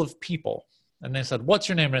house full of people, and they said, what's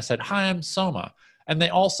your name? And I said, hi, I'm Soma. And they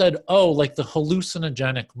all said, oh, like the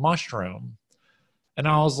hallucinogenic mushroom. And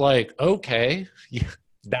I was like, okay, yeah,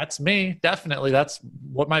 that's me. Definitely. That's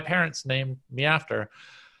what my parents named me after.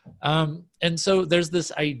 And so there's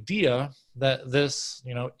this idea that this,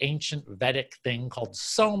 ancient Vedic thing called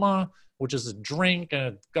Soma, which is a drink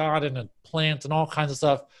and a god and a plant and all kinds of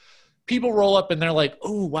stuff. People roll up and they're like,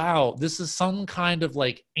 oh, wow, this is some kind of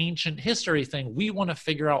like ancient history thing. We want to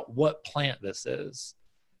figure out what plant this is.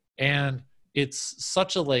 And it's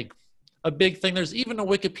such a big thing. There's even a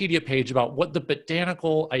Wikipedia page about what the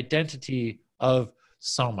botanical identity of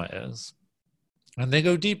Soma is. And they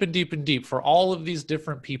go deep and deep and deep for all of these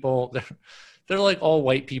different people. They're like all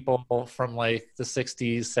white people from like the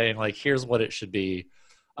 60s saying like, here's what it should be.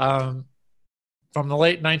 From the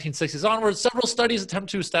late 1960s onwards, several studies attempt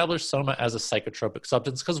to establish Soma as a psychotropic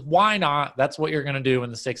substance, because why not? That's what you're going to do in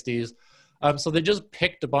the 60s. So they just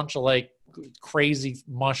picked a bunch of like crazy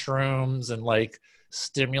mushrooms and like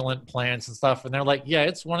stimulant plants and stuff. And they're like, yeah,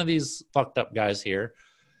 it's one of these fucked up guys here.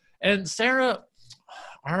 And Sarah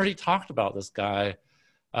already talked about this guy,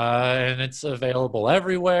 and it's available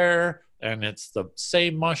everywhere. And it's the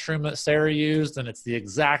same mushroom that Sarah used, and it's the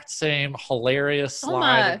exact same hilarious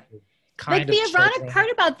slide. Like the ironic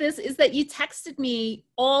part about this is that you texted me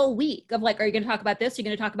all week of like, are you going to talk about this? Are you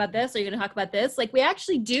going to talk about this? Are you going to talk about this? Like we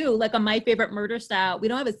actually do like a My Favorite Murder style. We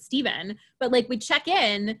don't have a Steven, but like we check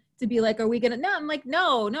in to be like, are we going to, no, I'm like,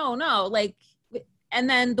 no. Like, and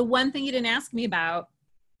then the one thing you didn't ask me about,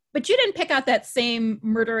 but you didn't pick out that same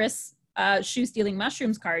murderous shoe stealing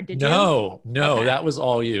mushrooms card, did you? No, Okay. That was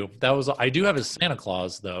all you. I do have a Santa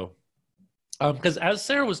Claus though. Because as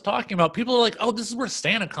Sarah was talking about, people are like, oh, this is where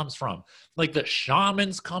Santa comes from. Like the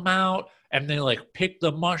shamans come out and they like pick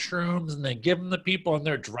the mushrooms and they give them to people and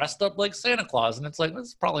they're dressed up like Santa Claus. And it's like,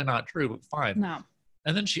 that's probably not true, but fine. No.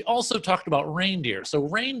 And then she also talked about reindeer. So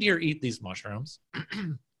reindeer eat these mushrooms.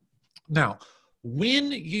 Now,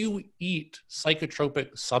 when you eat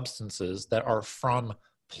psychotropic substances that are from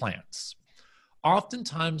plants,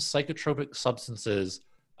 oftentimes psychotropic substances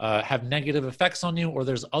have negative effects on you, or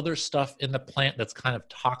there's other stuff in the plant that's kind of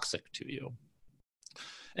toxic to you.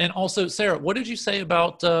 And also, Sarah, what did you say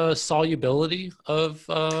about solubility of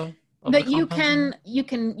that you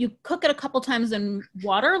cook it a couple times in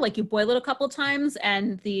water, like you boil it a couple times,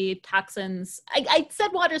 and the toxins. I said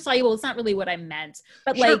water soluble. It's not really what I meant,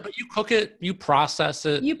 but sure, like but you cook it, you process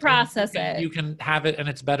it, you can have it, and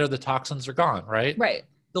it's better. The toxins are gone, right? Right.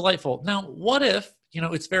 Delightful. Now, what if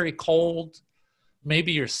it's very cold?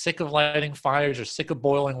 Maybe you're sick of lighting fires, you're sick of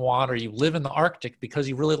boiling water, you live in the Arctic because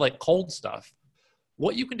you really like cold stuff.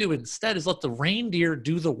 What you can do instead is let the reindeer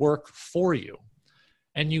do the work for you.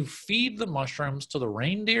 And you feed the mushrooms to the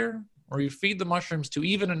reindeer, or you feed the mushrooms to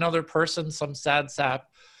even another person, some sad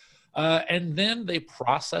sap. And then they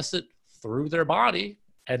process it through their body,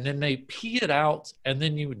 and then they pee it out, and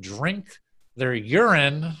then you drink their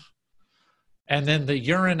urine, and then the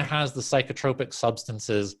urine has the psychotropic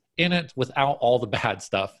substances in it without all the bad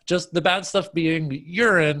stuff. Just the bad stuff being the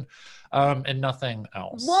urine, and nothing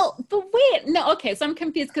else. Well, okay, so I'm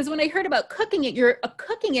confused because when I heard about cooking it, you're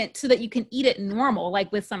cooking it so that you can eat it normal,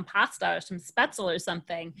 like with some pasta or some spetzel or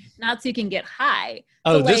something, not so you can get high.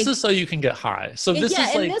 Oh, so, this is so you can get high. So this is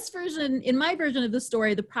like... in this version, in my version of the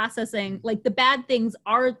story, the processing, like the bad things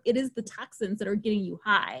it is the toxins that are getting you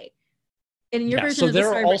high. In your version of the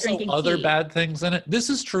story, there are also other tea. bad things in it. This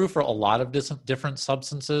is true for a lot of different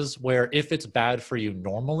substances where if it's bad for you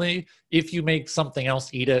normally, if you make something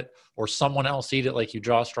else eat it or someone else eat it, like you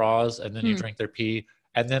draw straws and then you drink their pee,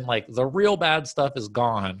 and then like the real bad stuff is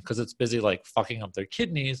gone because it's busy like fucking up their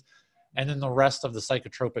kidneys, and then the rest of the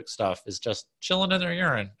psychotropic stuff is just chilling in their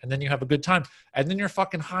urine, and then you have a good time, and then you're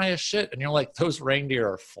fucking high as shit, and you're like, those reindeer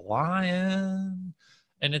are flying.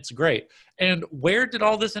 And it's great. And where did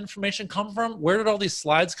all this information come from? Where did all these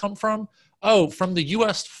slides come from? Oh, from the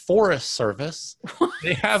U.S. Forest Service.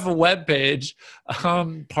 They have a webpage,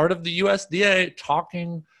 part of the USDA,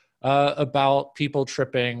 talking about people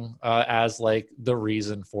tripping as like the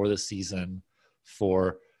reason for the season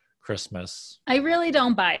for Christmas. I really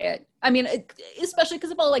don't buy it. I mean, especially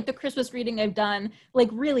because of all like the Christmas reading I've done, like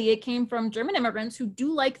really it came from German immigrants who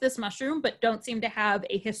do like this mushroom, but don't seem to have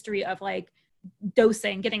a history of like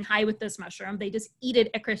getting high with this mushroom. They just eat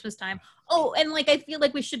it at Christmas time. Oh, and like I feel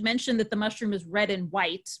like we should mention that the mushroom is red and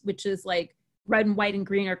white, which is like red and white and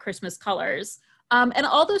green are Christmas colors. And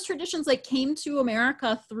all those traditions like came to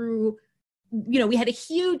America through, we had a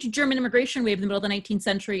huge German immigration wave in the middle of the 19th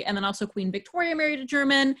century, and then also Queen Victoria married a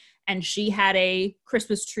German, and she had a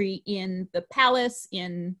Christmas tree in the palace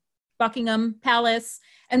in Buckingham Palace.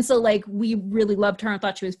 And so like we really loved her and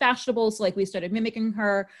thought she was fashionable, so like we started mimicking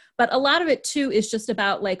her. But a lot of it too is just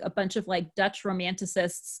about like a bunch of like Dutch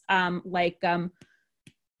romanticists, I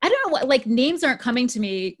don't know what, like names aren't coming to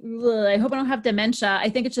me. Ugh, I hope I don't have dementia. I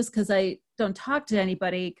think it's just because I don't talk to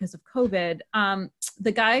anybody because of COVID.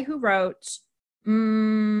 The guy who wrote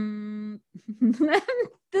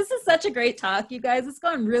this is such a great talk, you guys. It's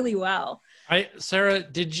going really well. Sarah,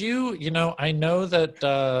 did you I know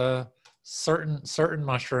that certain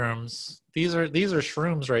mushrooms, these are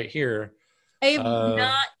shrooms right here. I have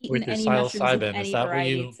not eaten any mushrooms of any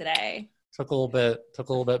variety today. Took a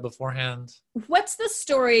little bit beforehand. What's the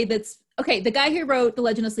story that's okay? The guy who wrote The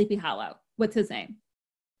Legend of Sleepy Hollow. What's his name?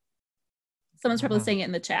 Someone's probably saying it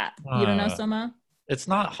in the chat. You don't know, Soma? It's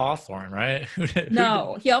not Hawthorne, right?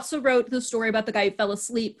 No, he also wrote the story about the guy who fell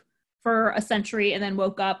asleep for a century and then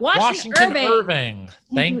woke up. Washington Irving.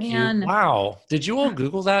 Thank you. Wow. Did you all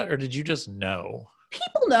Google that or did you just know?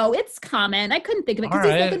 People know. It's common. I couldn't think of it because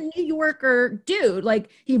he's like a New Yorker dude. Like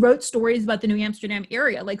he wrote stories about the New Amsterdam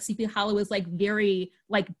area. Like Sleepy Hollow is like very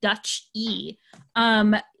like Dutch-y.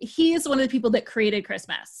 He is one of the people that created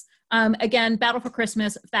Christmas. Again, Battle for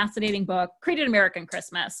Christmas, fascinating book, created American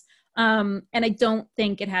Christmas. And I don't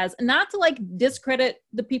think it has, not to like discredit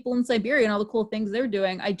the people in Siberia and all the cool things they're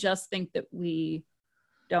doing. I just think that we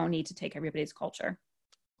don't need to take everybody's culture.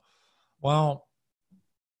 Well,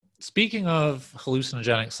 speaking of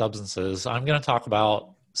hallucinogenic substances, I'm going to talk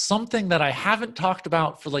about something that I haven't talked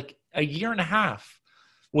about for like a year and a half,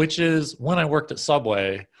 which is when I worked at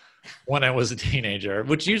Subway when I was a teenager,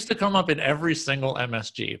 which used to come up in every single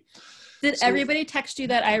MSG. Did everybody text you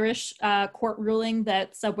that Irish court ruling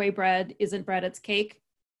that Subway bread isn't bread, it's cake?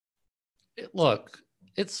 Look,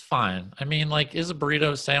 it's fine. I mean, like, is a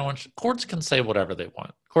burrito sandwich? Courts can say whatever they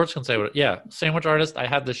want. Courts can say what, yeah, sandwich artist, I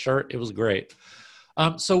had the shirt. It was great.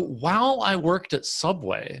 So while I worked at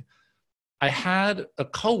Subway, I had a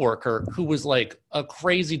coworker who was like a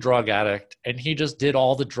crazy drug addict, and he just did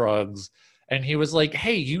all the drugs. And he was like,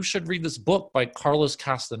 hey, you should read this book by Carlos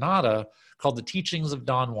Castaneda called The Teachings of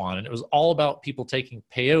Don Juan. And it was all about people taking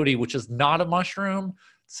peyote, which is not a mushroom.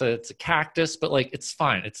 It's a cactus, but like, it's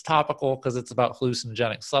fine. It's topical because it's about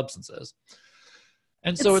hallucinogenic substances.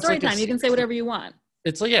 And so it's story like time. You can say whatever you want.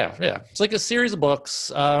 It's like, yeah. It's like a series of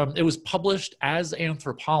books. It was published as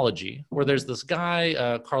Anthropology, where there's this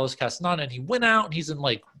guy, Carlos Castaneda, and he went out and he's in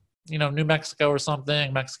like, New Mexico or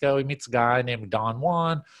something. Mexico, he meets a guy named Don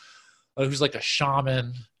Juan, who's like a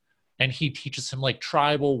shaman. And he teaches him like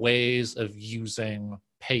tribal ways of using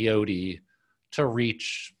peyote to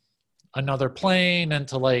reach another plane and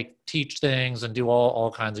to like teach things and do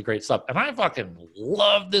all kinds of great stuff. And I fucking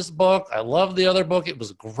love this book. I love the other book. It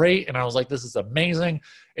was great. And I was like, this is amazing.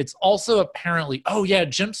 It's also apparently,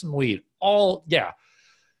 Jimson weed.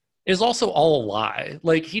 is also all a lie.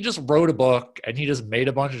 Like, he just wrote a book and he just made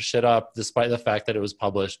a bunch of shit up despite the fact that it was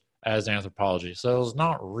published as anthropology. So it was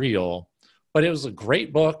not real, but it was a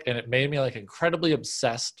great book, and it made me like incredibly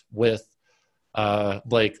obsessed with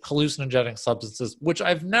like hallucinogenic substances, which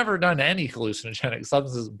I've never done any hallucinogenic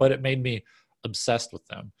substances, but it made me obsessed with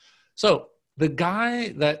them. So the guy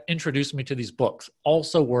that introduced me to these books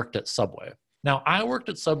also worked at Subway. Now, I worked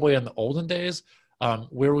at Subway in the olden days,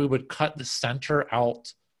 where we would cut the center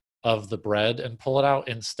out of the bread and pull it out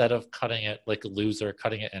instead of cutting it like a loser,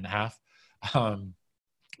 cutting it in half.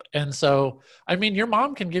 And so, I mean, your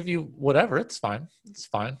mom can give you whatever. It's fine. It's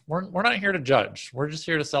fine. We're not here to judge. We're just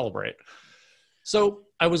here to celebrate. So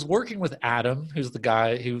I was working with Adam, who's the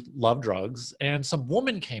guy who loved drugs, and some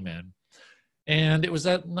woman came in, and it was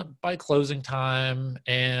by closing time,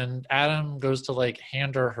 and Adam goes to like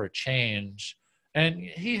hand her change, and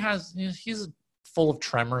he's full of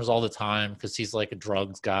tremors all the time because he's like a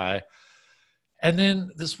drugs guy. And then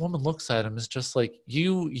this woman looks at him, is just like,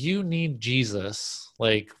 you need Jesus.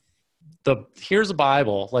 Like, here's a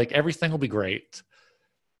Bible, like everything will be great.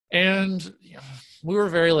 And we were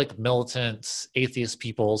very like militant atheist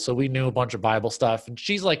people, so we knew a bunch of Bible stuff. And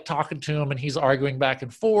she's like talking to him, and he's arguing back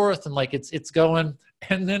and forth, and like it's going.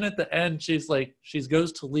 And then at the end, she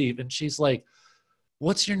goes to leave, and she's like,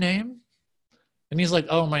 "What's your name?" And he's like,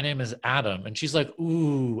 "Oh, my name is Adam." And she's like,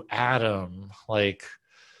 "Ooh, Adam, like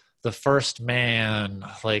the first man,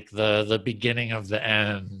 like the beginning of the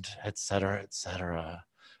end, et cetera, et cetera."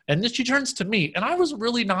 And then she turns to me, and I was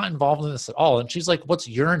really not involved in this at all. And she's like, "What's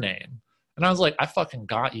your name?" And I was like, "I fucking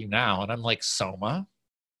got you now." And I'm like, "Soma?"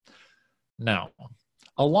 Now,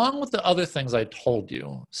 along with the other things I told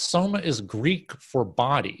you, Soma is Greek for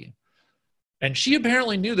body. And she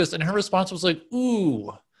apparently knew this, and her response was like,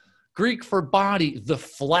 "Ooh, Greek for body, the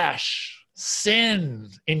flesh, sin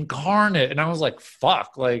incarnate." And I was like,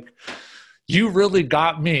 fuck, like, you really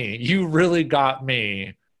got me. You really got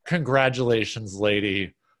me. Congratulations,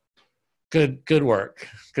 lady. Good work.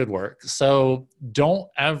 Good work. So don't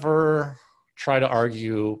ever try to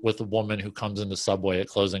argue with a woman who comes into Subway at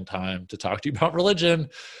closing time to talk to you about religion,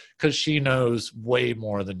 because she knows way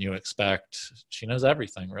more than you expect. She knows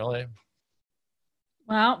everything, really.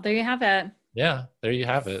 Well, there you have it. Yeah, there you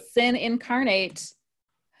have it. Sin incarnate.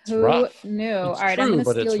 Who rough. knew? It's All right, true, I'm going to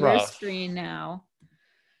but steal it's your rough. screen now.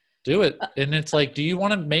 Do it. And it's like, do you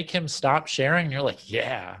want to make him stop sharing? And you're like,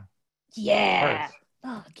 yeah.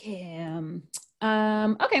 Fuck him.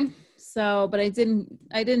 Okay. So, but I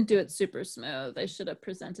didn't do it super smooth. I should have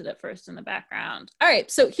presented it first in the background. All right.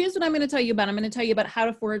 So here's what I'm going to tell you about. I'm going to tell you about how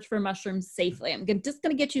to forage for mushrooms safely. I'm just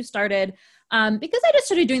going to get you started because I just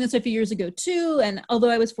started doing this a few years ago too. And although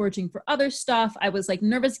I was foraging for other stuff, I was like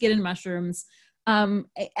nervous to get in mushrooms.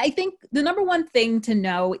 I think the number one thing to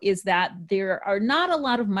know is that there are not a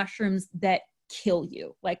lot of mushrooms that kill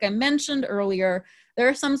you. Like I mentioned earlier, there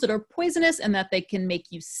are some that are poisonous and that they can make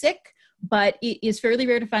you sick, but it is fairly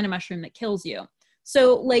rare to find a mushroom that kills you.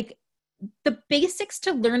 So like the basics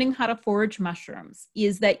to learning how to forage mushrooms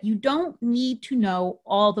is that you don't need to know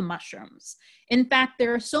all the mushrooms. In fact,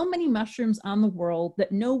 there are so many mushrooms on the world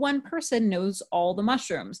that no one person knows all the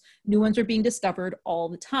mushrooms. New ones are being discovered all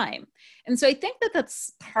the time. And so I think that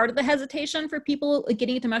that's part of the hesitation for people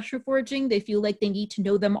getting into mushroom foraging. They feel like they need to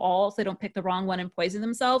know them all so they don't pick the wrong one and poison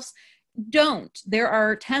themselves. Don't. There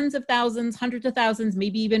are tens of thousands, hundreds of thousands,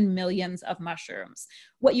 maybe even millions of mushrooms.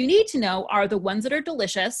 What you need to know are the ones that are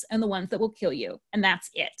delicious and the ones that will kill you, and that's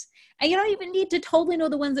it. And you don't even need to totally know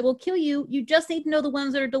the ones that will kill you. You just need to know the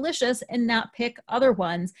ones that are delicious and not pick other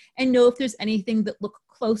ones and know if there's anything that look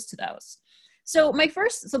close to those. So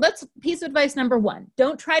that's piece of advice number one.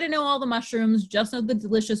 Don't try to know all the mushrooms, just know the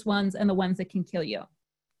delicious ones and the ones that can kill you.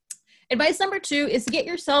 Advice number two is to get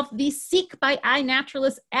yourself the Seek by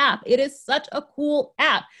iNaturalist app. It is such a cool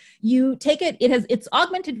app. You take it, it's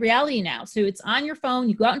augmented reality now. So it's on your phone,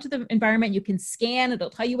 you go out into the environment, you can scan, it'll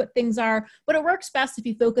tell you what things are, but it works best if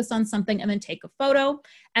you focus on something and then take a photo,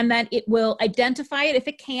 and then it will identify it if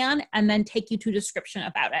it can, and then take you to a description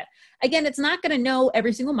about it. Again, it's not gonna know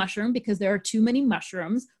every single mushroom because there are too many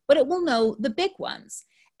mushrooms, but it will know the big ones.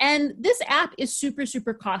 And this app is super,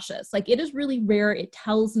 super cautious. Like it is really rare. It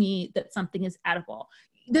tells me that something is edible.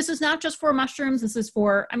 This is not just for mushrooms. This is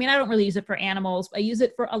for, I don't really use it for animals. I use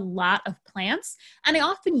it for a lot of plants. And I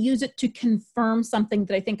often use it to confirm something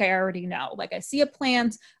that I think I already know. Like I see a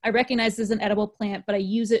plant, I recognize it's an edible plant, but I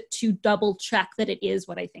use it to double check that it is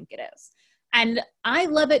what I think it is. And I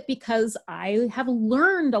love it because I have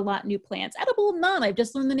learned a lot new plants, edible none. I've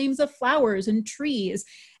just learned the names of flowers and trees.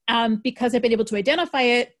 Because I've been able to identify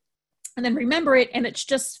it. and then remember it. And it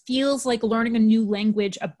just feels like learning a new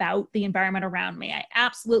language about the environment around me. I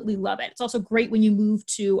absolutely love it. It's also great when you move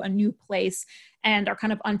to a new place and are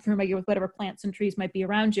kind of unfamiliar with whatever plants and trees might be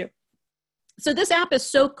around you. So this app is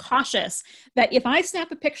so cautious that if I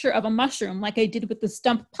snap a picture of a mushroom, like I did with the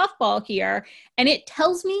stump puffball here, and it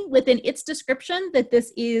tells me within its description that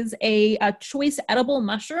this is a choice edible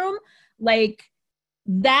mushroom, like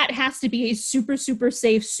that has to be a super, super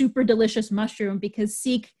safe, super delicious mushroom, because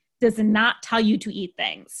Seek does not tell you to eat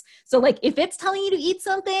things. So like if it's telling you to eat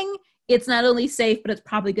something, it's not only safe, but it's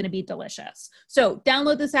probably going to be delicious. So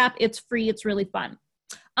download this app. It's free. It's really fun.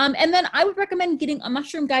 And then I would recommend getting a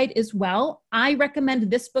mushroom guide as well. I recommend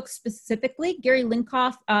this book specifically. Gary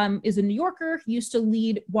Linkoff is a New Yorker. He used to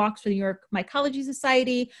lead walks for the New York Mycology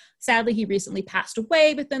Society. Sadly, he recently passed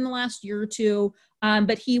away within the last year or two.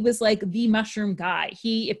 But he was like the mushroom guy.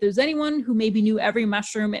 If there's anyone who maybe knew every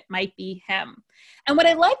mushroom, it might be him. And what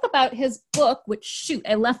I like about his book, which shoot,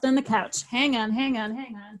 I left on the couch. Hang on.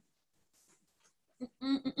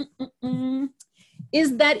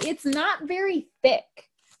 Is that it's not very thick.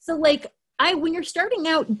 So like when you're starting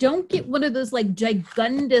out, don't get one of those like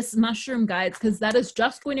gigundous mushroom guides, because that is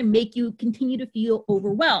just going to make you continue to feel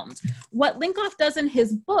overwhelmed. What Linkoff does in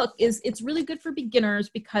his book is it's really good for beginners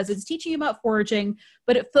because it's teaching you about foraging,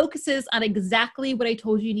 but it focuses on exactly what I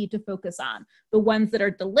told you need to focus on. The ones that are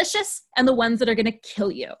delicious and the ones that are going to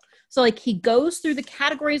kill you. So like he goes through the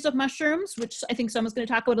categories of mushrooms, which I think someone's going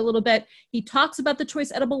to talk about a little bit. He talks about the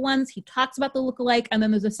choice edible ones. He talks about the lookalike. And then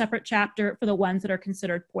there's a separate chapter for the ones that are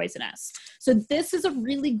considered poisonous. So this is a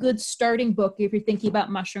really good starting book if you're thinking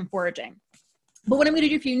about mushroom foraging. But what I'm going to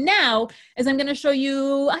do for you now is I'm going to show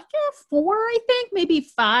you, I guess 4, I think, maybe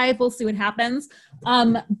 5. We'll see what happens.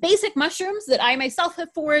 Basic mushrooms that I myself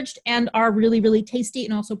have foraged and are really, really tasty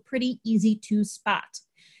and also pretty easy to spot.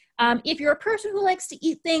 If you're a person who likes to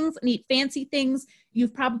eat things and eat fancy things,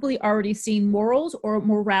 you've probably already seen morels or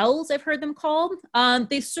morels, I've heard them called.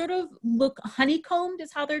 They sort of look honeycombed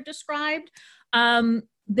is how they're described. So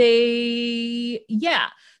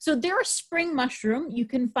they're a spring mushroom. You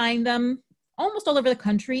can find them almost all over the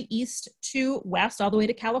country, east to west, all the way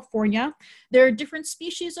to California. There are different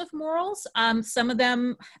species of morels. Some of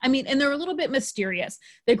them, and they're a little bit mysterious.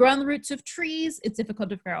 They grow on the roots of trees. It's difficult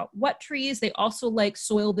to figure out what trees. They also like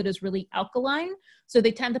soil that is really alkaline. So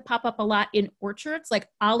they tend to pop up a lot in orchards, like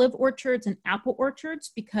olive orchards and apple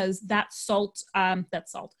orchards, because that soil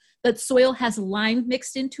has lime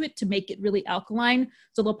mixed into it to make it really alkaline.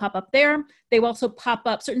 So they'll pop up there. They will also pop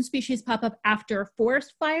up, certain species pop up after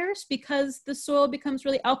forest fires because the soil becomes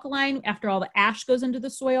really alkaline after all the ash goes into the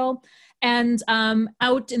soil. And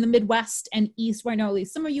out in the Midwest and East, where I know at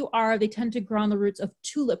least some of you are, they tend to grow on the roots of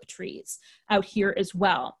tulip trees out here as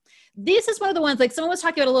well. This is one of the ones, like someone was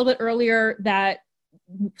talking about a little bit earlier, that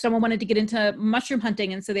someone wanted to get into mushroom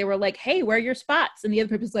hunting. And so they were like, hey, where are your spots? And the other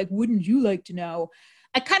person's like, wouldn't you like to know?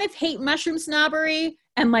 I kind of hate mushroom snobbery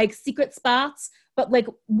and like secret spots, but like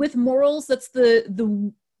with morels, that's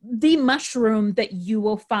the mushroom that you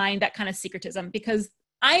will find that kind of secretism, because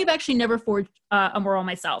I've actually never foraged a morel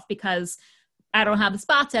myself because I don't have the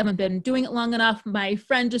spots. I haven't been doing it long enough. My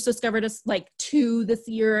friend just discovered us like 2 this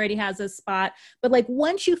year, already has a spot. But like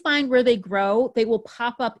once you find where they grow, they will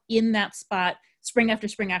pop up in that spot spring after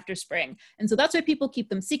spring after spring. And so that's why people keep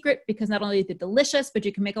them secret, because not only are they delicious, but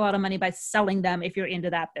you can make a lot of money by selling them if you're into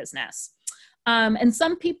that business. And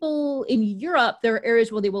some people in Europe, there are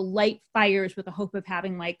areas where they will light fires with the hope of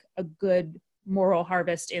having like a good morel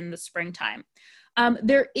harvest in the springtime.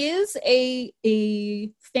 There is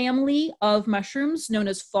a family of mushrooms known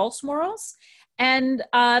as false morels. And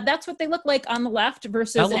that's what they look like on the left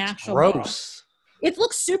versus an actual gross. Morel. It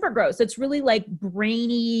looks super gross. It's really like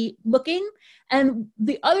brainy looking. And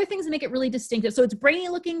the other things that make it really distinctive, so it's brainy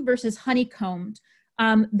looking versus honeycombed.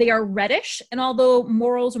 They are reddish. And although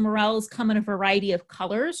morels or morels come in a variety of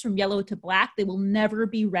colors from yellow to black, they will never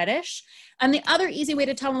be reddish. And the other easy way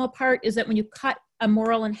to tell them apart is that when you cut a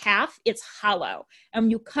morel in half, it's hollow. And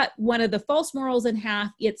when you cut one of the false morels in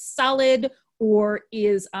half, it's solid or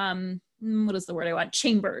is, what is the word I want?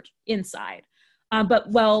 Chambered inside.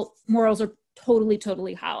 But morels are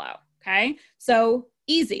totally hollow. Okay. So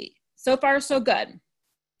easy. So far, so good.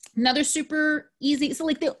 Another super easy. So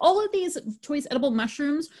like all of these choice edible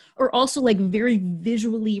mushrooms are also like very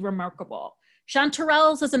visually remarkable.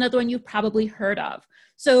 Chanterelles is another one you've probably heard of.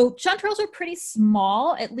 So chanterelles are pretty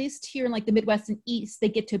small, at least here in like the Midwest and East, they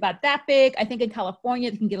get to about that big. I think in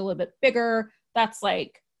California, they can get a little bit bigger. That's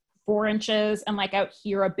like 4 inches. And like out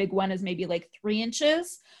here, a big one is maybe like 3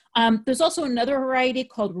 inches. There's also another variety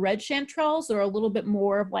called red chanterelles. They're a little bit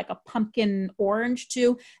more of like a pumpkin orange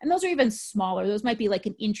too. And those are even smaller. Those might be like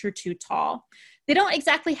an inch or two tall. They don't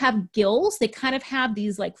exactly have gills. They kind of have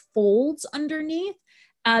these like folds underneath.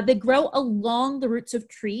 They grow along the roots of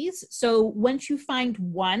trees. So once you find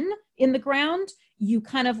one in the ground, you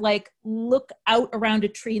kind of like look out around a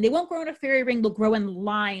tree. They won't grow in a fairy ring. They'll grow in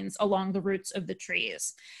lines along the roots of the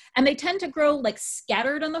trees. And they tend to grow like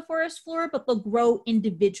scattered on the forest floor, but they'll grow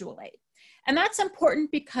individually. And that's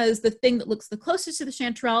important because the thing that looks the closest to the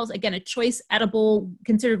chanterelles, again, a choice edible,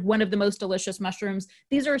 considered one of the most delicious mushrooms.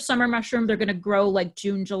 These are a summer mushroom. They're going to grow like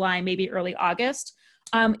June, July, maybe early August,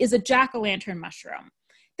 is a jack-o'-lantern mushroom.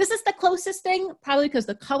 This is the closest thing, probably because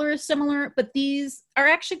the color is similar, but these are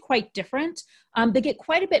actually quite different. They get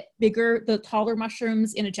quite a bit bigger. The taller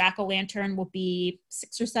mushrooms in a jack-o'-lantern will be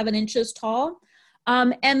 6 or 7 inches tall.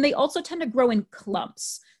 And they also tend to grow in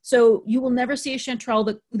clumps. So you will never see a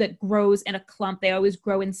chanterelle that grows in a clump. They always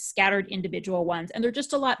grow in scattered individual ones, and they're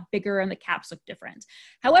just a lot bigger and the caps look different.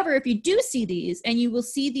 However, if you do see these, and you will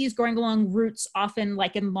see these growing along roots often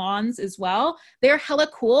like in lawns as well, they're hella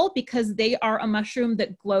cool because they are a mushroom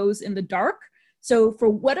that glows in the dark. So for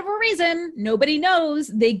whatever reason, nobody knows,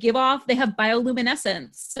 they have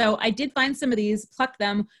bioluminescence. So I did find some of these, plucked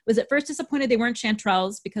them, was at first disappointed they weren't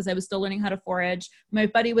chanterelles because I was still learning how to forage. My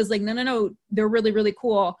buddy was like, no, they're really, really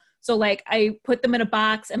cool. So like I put them in a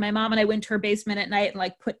box, and my mom and I went to her basement at night and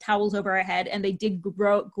like put towels over our head, and they did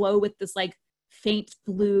glow with this like faint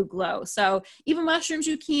blue glow. So even mushrooms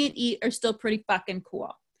you can't eat are still pretty fucking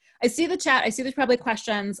cool. I see the chat. I see there's probably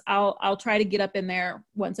questions. I'll try to get up in there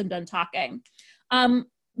once I'm done talking.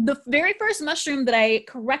 The very first mushroom that I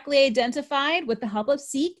correctly identified with the help of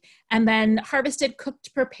Seek and then harvested,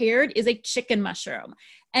 cooked, prepared is a chicken mushroom.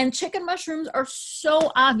 And chicken mushrooms are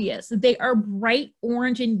so obvious. They are bright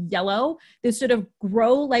orange and yellow. They sort of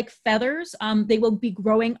grow like feathers. They will be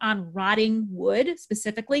growing on rotting wood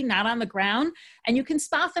specifically, not on the ground. And you can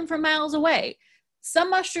spot them from miles away.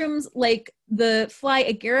 Some mushrooms, like the fly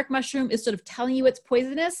agaric mushroom, is sort of telling you it's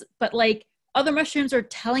poisonous, but like other mushrooms are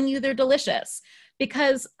telling you they're delicious.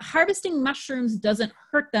 Because harvesting mushrooms doesn't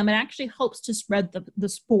hurt them. It actually helps to spread the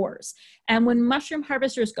spores. And when mushroom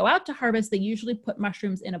harvesters go out to harvest, they usually put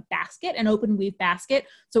mushrooms in a basket, an open weave basket.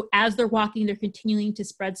 So as they're walking, they're continuing to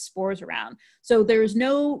spread spores around. So there's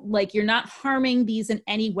no, like, you're not harming these in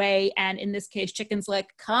any way. And in this case, chicken's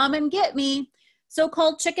like, come and get me.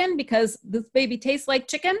 So-called chicken because this baby tastes like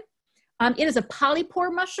chicken. It is a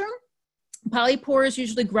polypore mushroom. Polypores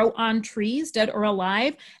usually grow on trees, dead or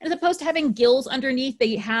alive. And as opposed to having gills underneath,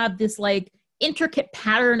 they have this like intricate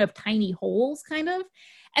pattern of tiny holes kind of.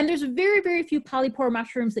 And there's very, very few polypore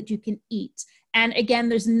mushrooms that you can eat. And again,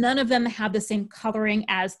 there's none of them that have the same coloring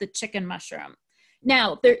as the chicken mushroom.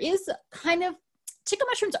 Now, there is kind of, chicken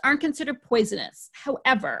mushrooms aren't considered poisonous.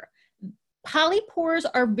 However, polypores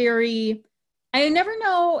are very, I never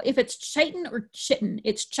know if it's chitin or chitin.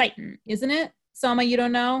 It's chitin, isn't it? Selma, you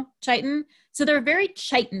don't know? Chitin? So they're very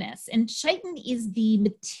chitinous. And chitin is the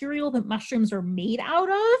material that mushrooms are made out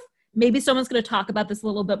of. Maybe someone's going to talk about this a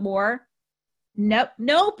little bit more.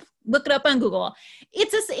 Nope. Look it up on Google.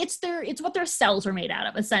 It's what their cells are made out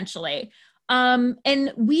of, essentially.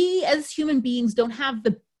 And we as human beings don't have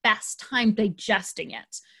the best time digesting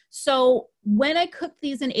it. So when I cooked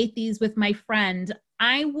these and ate these with my friend,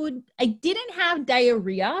 I didn't have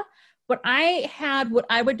diarrhea, but I had what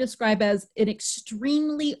I would describe as an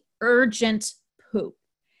extremely urgent poop.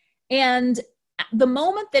 And the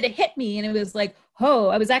moment that it hit me, and it was like, oh,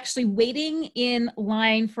 I was actually waiting in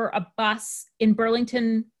line for a bus in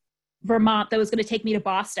Burlington, Vermont that was going to take me to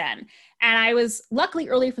Boston. And I was luckily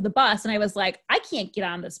early for the bus. And I was like, I can't get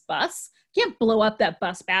on this bus. I can't blow up that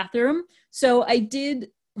bus bathroom. So I did.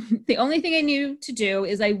 The only thing I knew to do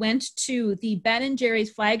is I went to the Ben &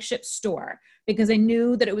 Jerry's flagship store because I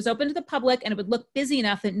knew that it was open to the public and it would look busy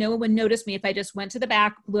enough that no one would notice me if I just went to the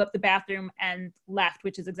back, blew up the bathroom, and left,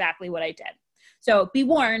 which is exactly what I did. So be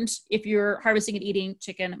warned if you're harvesting and eating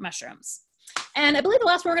chicken mushrooms. And I believe the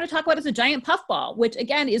last one we're going to talk about is a giant puffball, which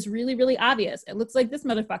again is really, really obvious. It looks like this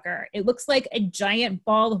motherfucker. It looks like a giant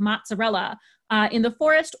ball of mozzarella in the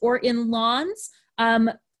forest or in lawns.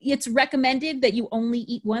 It's recommended that you only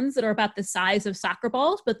eat ones that are about the size of soccer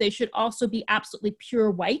balls, but they should also be absolutely pure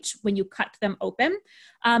white when you cut them open.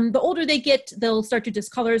 The older they get, they'll start to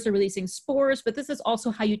discolor, so releasing spores, but this is also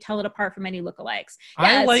how you tell it apart from any lookalikes.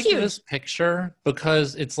 Yeah, I like this picture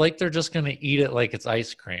because it's like they're just going to eat it like it's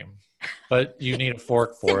ice cream, but you need a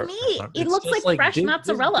fork for it. To me, it looks like fresh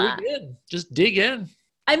mozzarella. Just dig in.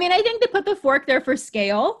 I mean, I think they put the fork there for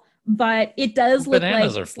scale. but it does look like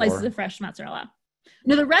Bananas are slices for. of fresh mozzarella.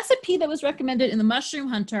 Now, the recipe that was recommended in the Mushroom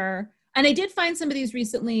Hunter, and I did find some of these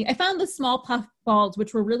recently. I found the small puff balls,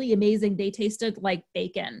 which were really amazing. They tasted like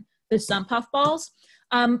bacon, the some puff balls.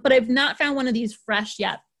 But I've not found one of these fresh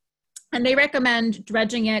yet. And they recommend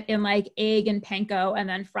dredging it in like egg and panko and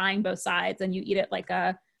then frying both sides. And you eat it like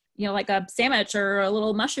a, like a sandwich or a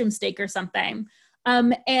little mushroom steak or something.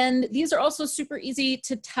 And these are also super easy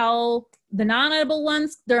to tell the non-edible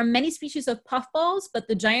ones. There are many species of puffballs, but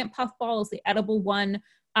the giant puffball is the edible one.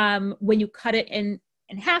 When you cut it in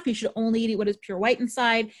half, you should only eat what is pure white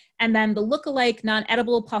inside. And then the look-alike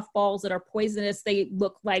non-edible puffballs that are poisonous, they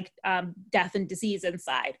look like death and disease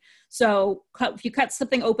inside. So if you cut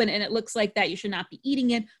something open and it looks like that, you should not be eating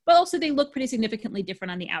it. But also they look pretty significantly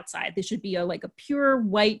different on the outside. They should be like a pure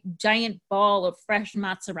white giant ball of fresh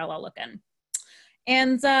mozzarella looking.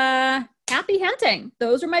 And happy hunting.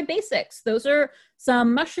 Those are my basics. Those are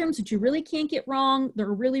some mushrooms that you really can't get wrong.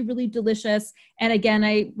 They're really, really delicious. And again,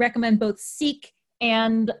 I recommend both Seek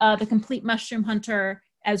and the Complete Mushroom Hunter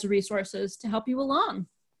as resources to help you along.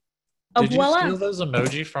 Did you steal those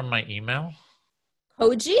emoji from my email?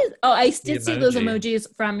 Koji? Oh, I did see those emojis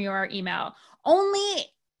from your email.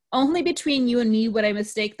 Only between you and me would I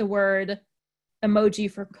mistake the word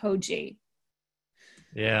emoji for Koji.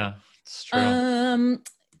 Yeah, it's true.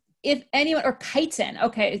 If anyone, or chitin,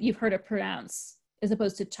 okay, you've heard it pronounced as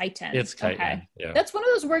opposed to chitin. It's chitin. Okay. Yeah. That's one of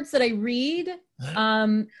those words that I read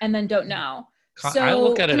and then don't know. So I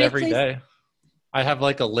look at it every day. I have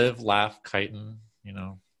like a live, laugh, chitin,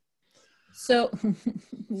 So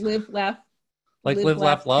live, laugh. Like live,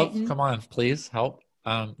 laugh, love. Chitin. Come on, please help.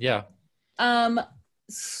 Yeah.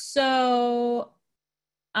 So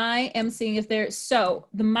I am seeing if there's, so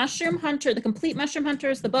the Mushroom Hunter, the Complete Mushroom Hunter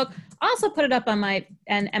is the book. I also put it up on my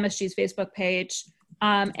and MSG's Facebook page.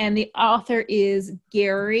 And the author is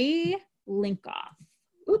Gary Linkoff.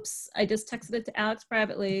 Oops, I just texted it to Alex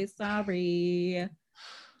privately. Sorry.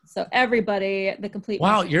 So everybody, the Complete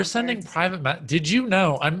Wow, Mushroom you're Hunter. sending private did you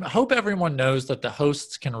know? I hope everyone knows that the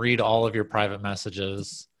hosts can read all of your private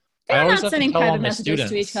messages. They're not sending private messages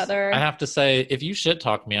to each other. I have to say, if you shit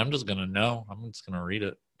talk me, I'm just going to know. I'm just going to read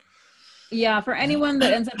it. Yeah, for anyone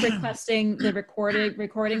that ends up requesting the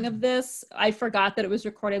recording of this, I forgot that it was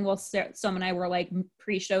recording while Sam and I were like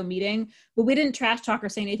pre-show meeting, but we didn't trash talk or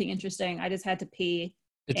say anything interesting. I just had to pee.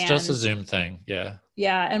 It's just a Zoom thing. Yeah.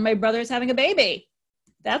 Yeah, and my brother's having a baby.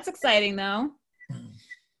 That's exciting though.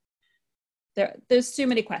 There's too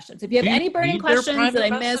many questions. If you have any burning questions that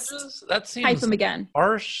I missed, that seems type them again.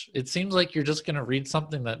 Harsh. It seems like you're just going to read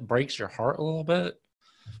something that breaks your heart a little bit.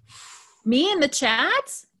 Me in the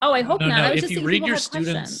chat? Oh, I hope not. No, I was if just you read your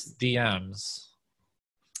students' DMs.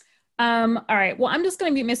 All right. Well, I'm just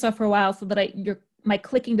going to mute myself for a while so that my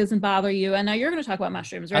clicking doesn't bother you. And now you're going to talk about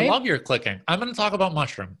mushrooms, right? I love your clicking. I'm going to talk about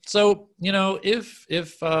mushroom. So, if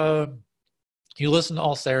you listen to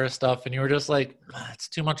all Sarah's stuff and you were just like, it's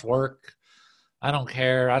too much work. I don't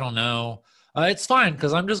care. I don't know. It's fine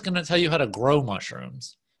because I'm just going to tell you how to grow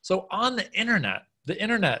mushrooms. So on the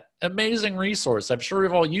internet, amazing resource. I'm sure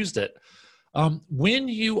we've all used it. When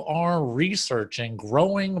you are researching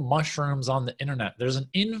growing mushrooms on the internet, there's an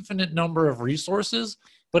infinite number of resources,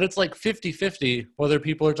 but it's like 50-50 whether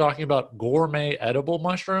people are talking about gourmet edible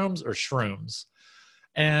mushrooms or shrooms.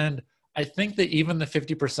 And I think that even the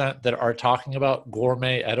 50% that are talking about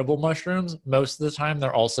gourmet edible mushrooms, most of the time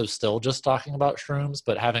they're also still just talking about shrooms,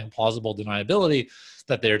 but having plausible deniability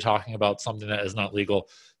that they're talking about something that is not legal.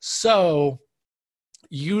 So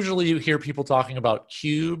usually you hear people talking about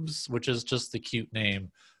cubes, which is just the cute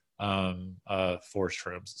name for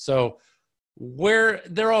shrooms. So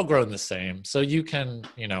they're all grown the same. So you can,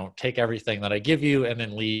 take everything that I give you and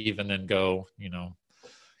then leave and then go,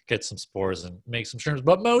 get some spores and make some shrooms.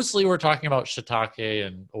 But mostly we're talking about shiitake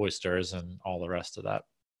and oysters and all the rest of that.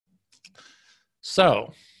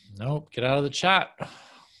 So, nope, get out of the chat.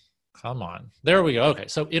 Come on. There we go. Okay,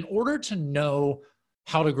 so in order to know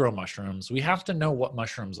how to grow mushrooms, we have to know what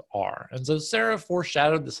mushrooms are. And so Sarah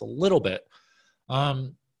foreshadowed this a little bit.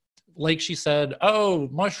 Like she said, oh,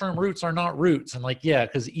 mushroom roots are not roots. And yeah,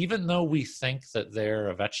 because even though we think that they're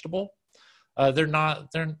a vegetable, they're not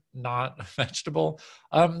a vegetable.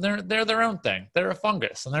 They're their own thing. They're a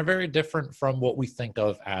fungus, and they're very different from what we think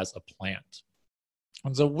of as a plant.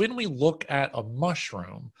 And so when we look at a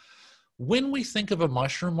mushroom, when we think of a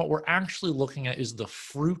mushroom, what we're actually looking at is the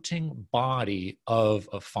fruiting body of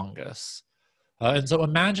a fungus. And so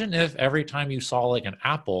imagine if every time you saw an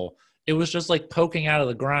apple, it was just poking out of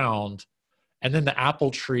the ground, and then the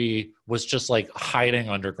apple tree was just hiding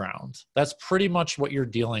underground. That's pretty much what you're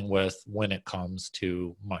dealing with when it comes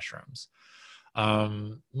to mushrooms.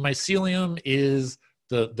 Mycelium is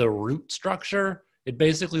the root structure. It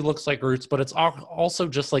basically looks like roots, but it's also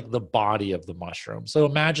just like the body of the mushroom. So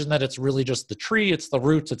imagine that it's really just the tree, it's the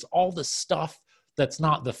roots, it's all the stuff that's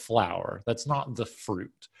not the flower, that's not the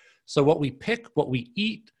fruit. So what we pick, what we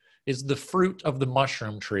eat, is the fruit of the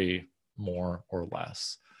mushroom tree, more or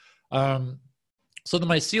less. So the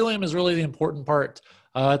mycelium is really the important part.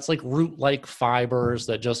 It's like root-like fibers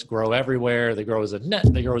that just grow everywhere. They grow as a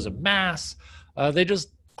net, they grow as a mass. They just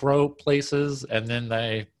grow places, and then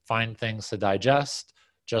they find things to digest,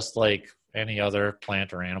 just like any other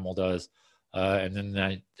plant or animal does. And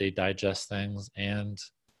then they digest things and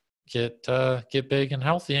get big and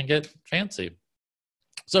healthy and get fancy.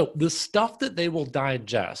 So the stuff that they will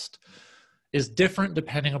digest is different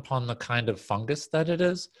depending upon the kind of fungus that it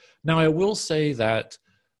is. Now, I will say that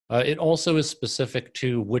it also is specific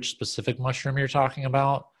to which specific mushroom you're talking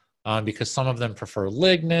about, because some of them prefer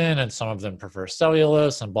lignin and some of them prefer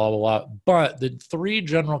cellulose and blah, blah, blah. But the three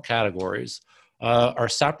general categories are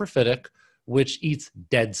saprophytic, which eats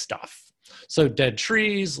dead stuff. So dead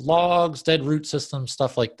trees, logs, dead root systems,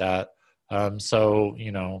 stuff like that. So,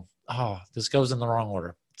 this goes in the wrong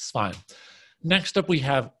order. It's fine. Next up, we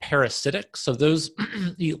have parasitic. So those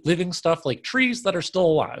eat living stuff like trees that are still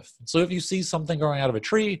alive. So if you see something growing out of a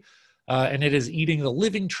tree and it is eating the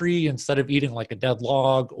living tree instead of eating like a dead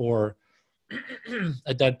log or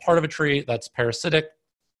a dead part of a tree, that's parasitic.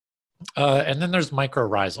 And then there's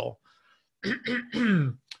mycorrhizal.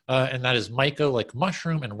 And that is myco like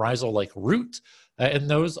mushroom and rhizal like root. And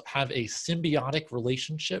those have a symbiotic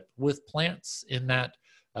relationship with plants in that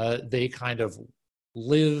they kind of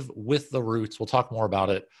live with the roots. We'll talk more about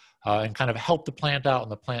it and kind of help the plant out, and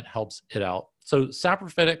the plant helps it out. So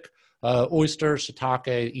saprophytic, oyster,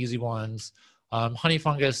 shiitake, easy ones. Honey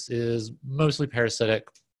fungus is mostly parasitic.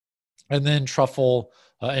 And then truffle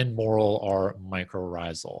and morel are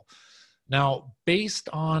mycorrhizal. Now, based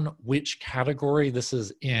on which category this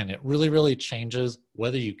is in, it really, really changes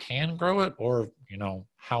whether you can grow it or,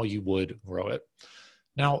 how you would grow it.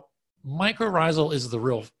 Now, mycorrhizal is the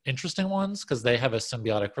real interesting ones because they have a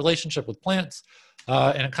symbiotic relationship with plants.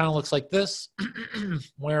 And it kind of looks like this,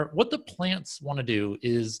 where what the plants want to do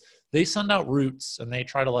is they send out roots and they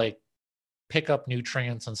try to pick up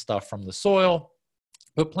nutrients and stuff from the soil,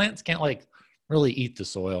 but plants can't really eat the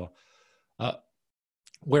soil.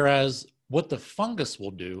 Whereas what the fungus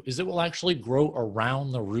will do is it will actually grow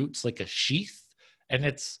around the roots like a sheath, and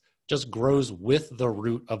it's just grows with the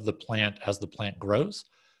root of the plant as the plant grows.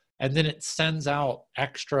 And then it sends out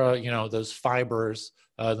extra, those fibers,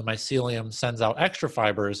 the mycelium sends out extra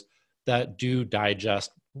fibers that do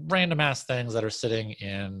digest random ass things that are sitting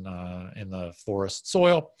in the forest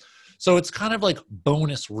soil. So it's kind of like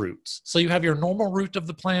bonus roots. So you have your normal root of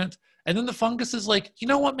the plant, and then the fungus is like, you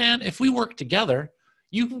know what, man, if we work together,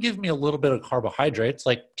 you can give me a little bit of carbohydrates,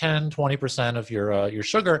 like 10, 20% of your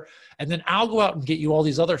sugar, and then I'll go out and get you all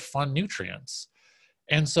these other fun nutrients.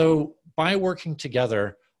 And so by working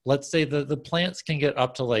together, let's say the plants can get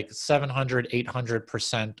up to 700,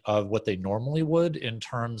 800% of what they normally would in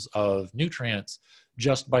terms of nutrients,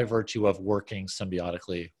 just by virtue of working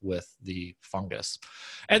symbiotically with the fungus.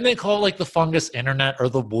 And they call the fungus internet or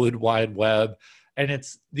the wood wide web. And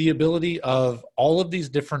it's the ability of all of these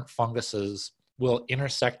different funguses will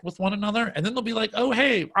intersect with one another. And then they'll be like, oh,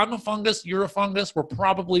 hey, I'm a fungus, you're a fungus. We're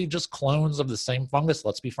probably just clones of the same fungus.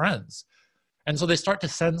 Let's be friends. And so they start to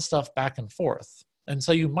send stuff back and forth. And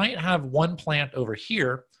so you might have one plant over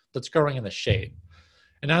here that's growing in the shade.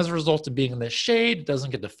 And as a result of being in the shade, it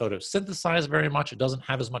doesn't get to photosynthesize very much. It doesn't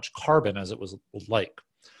have as much carbon as it would like.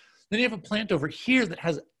 Then you have a plant over here that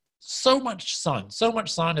has so much sun, it's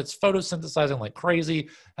photosynthesizing like crazy,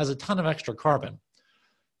 has a ton of extra carbon.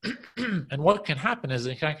 And what can happen is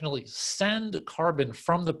it can actually send carbon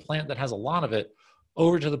from the plant that has a lot of it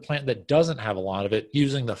over to the plant that doesn't have a lot of it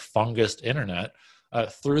using the fungus internet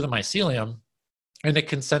through the mycelium. And it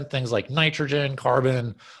can send things like nitrogen,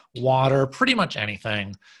 carbon, water, pretty much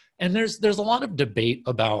anything. And there's a lot of debate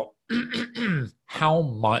about how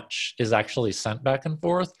much is actually sent back and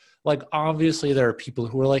forth. Obviously, there are people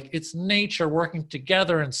who are like, it's nature working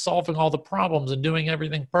together and solving all the problems and doing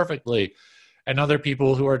everything perfectly. And other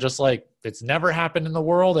people who are just like, it's never happened in the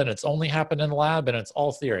world and it's only happened in the lab and it's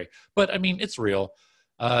all theory. But I mean, it's real.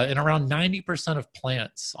 And around 90% of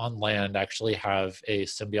plants on land actually have a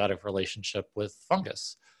symbiotic relationship with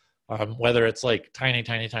fungus, whether it's tiny,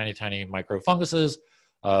 tiny, tiny, tiny microfunguses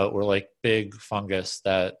or big fungus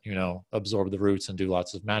that, absorb the roots and do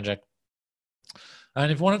lots of magic.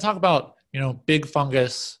 And if you want to talk about, big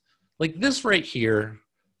fungus, like this right here,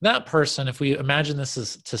 that person, if we imagine this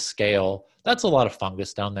is to scale, that's a lot of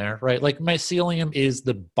fungus down there, right? Like mycelium is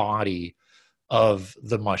the body of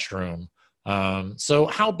the mushroom. So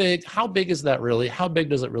how big is that really? How big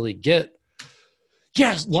does it really get?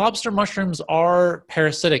 Yes, lobster mushrooms are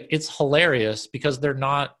parasitic. It's hilarious because they're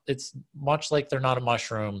not, it's much like they're not a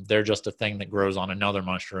mushroom. They're just a thing that grows on another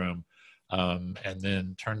mushroom, and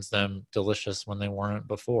then turns them delicious when they weren't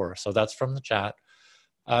before. So that's from the chat.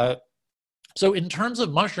 So in terms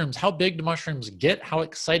of mushrooms, how big do mushrooms get? How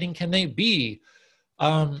exciting can they be?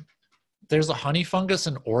 There's a honey fungus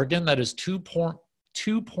in Oregon that is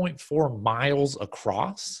 2.4 miles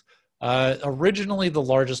across. Originally, the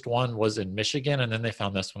largest one was in Michigan, and then they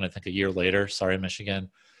found this one, I think, a year later. Sorry, Michigan.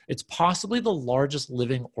 It's possibly the largest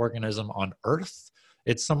living organism on Earth.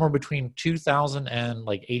 It's somewhere between 2,000 and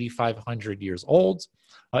like 8,500 years old.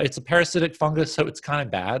 It's a parasitic fungus, so it's kind of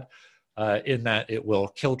bad in that it will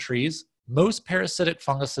kill trees. Most parasitic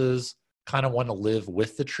funguses kind of want to live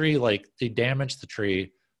with the tree, like they damage the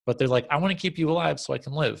tree, but they're like, I want to keep you alive so I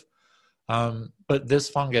can live. But this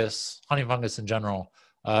fungus, honey fungus in general,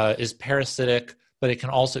 is parasitic, but it can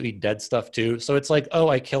also eat dead stuff too. So it's like, oh,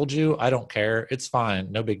 I killed you. I don't care. It's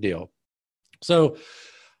fine. No big deal. So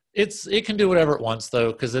it can do whatever it wants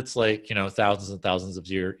though, because it's like, thousands and thousands of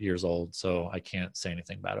years old. So I can't say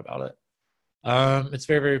anything bad about it. It's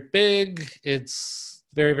very, very big. It's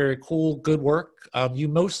very, very cool. Good work. You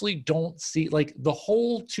mostly don't see, like, the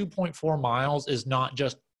whole 2.4 miles is not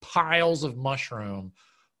just piles of mushroom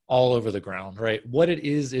all over the ground, right? What it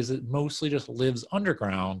is it mostly just lives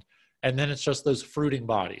underground, and then it's just those fruiting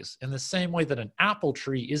bodies. In the same way that an apple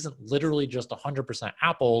tree isn't literally just 100%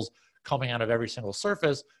 apples coming out of every single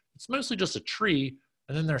surface, it's mostly just a tree,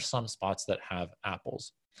 and then there's some spots that have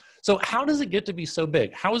apples. So how does it get to be so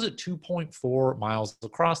big? How is it 2.4 miles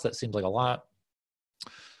across? That seems like a lot.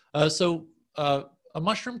 A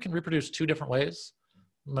mushroom can reproduce two different ways,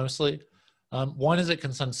 mostly. One is it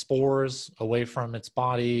can send spores away from its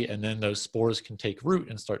body, and then those spores can take root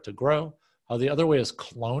and start to grow. The other way is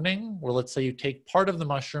cloning, where let's say you take part of the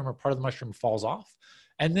mushroom or part of the mushroom falls off,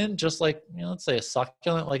 and then just like, let's say a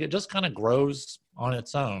succulent, like it just kind of grows on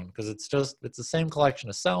its own because it's the same collection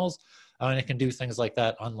of cells, and it can do things like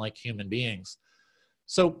that, unlike human beings.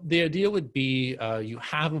 So the idea would be you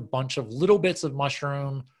have a bunch of little bits of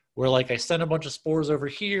mushroom where, like, I sent a bunch of spores over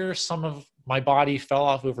here, some of my body fell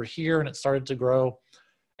off over here and it started to grow.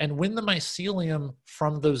 And when the mycelium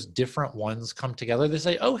from those different ones come together, they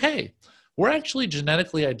say, oh, hey, we're actually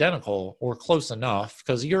genetically identical or close enough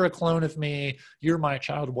because you're a clone of me, you're my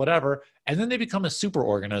child, whatever. And then they become a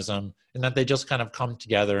superorganism in that they just kind of come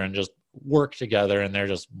together and just work together, and they're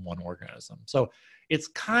just one organism. So it's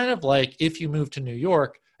kind of like if you move to New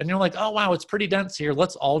York and you're like, oh, wow, it's pretty dense here.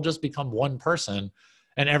 Let's all just become one person.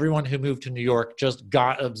 And everyone who moved to New York just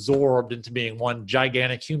got absorbed into being one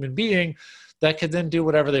gigantic human being that could then do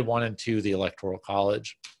whatever they wanted to the Electoral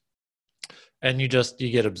College. And you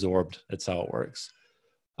get absorbed. That's how it works.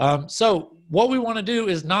 So what we want to do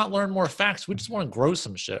is not learn more facts. We just want to grow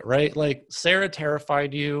some shit, right? Like Sarah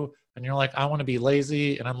terrified you and you're like, I want to be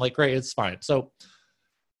lazy. And I'm like, great, it's fine. So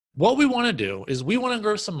what we want to do is we want to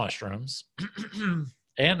grow some mushrooms.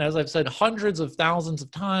 And as I've said hundreds of thousands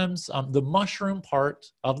of times, the mushroom part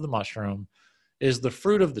of the mushroom is the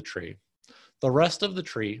fruit of the tree. The rest of the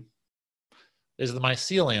tree is the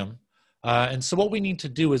mycelium. And so what we need to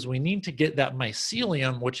do is we need to get that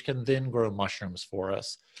mycelium, which can then grow mushrooms for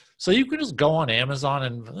us. So you can just go on Amazon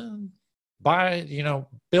and buy,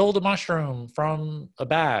 build a mushroom from a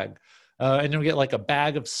bag. And you'll get like a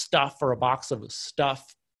bag of stuff or a box of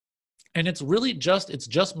stuff. And it's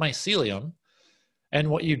just mycelium. And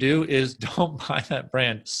what you do is don't buy that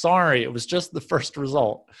brand. Sorry, it was just the first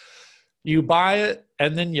result. You buy it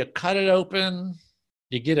and then you cut it open,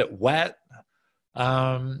 you get it wet,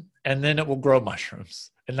 and then it will grow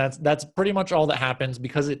mushrooms. And that's pretty much all that happens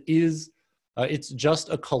because it's just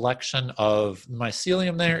a collection of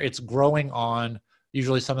mycelium there. It's growing on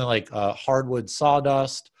usually something like hardwood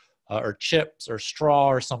sawdust or chips or straw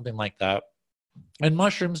or something like that. And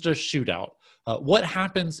mushrooms just shoot out. What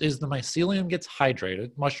happens is the mycelium gets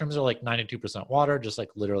hydrated. Mushrooms are like 92% water, just like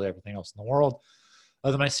literally everything else in the world.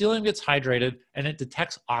 The mycelium gets hydrated and it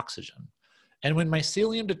detects oxygen. And when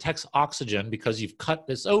mycelium detects oxygen, because you've cut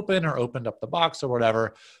this open or opened up the box or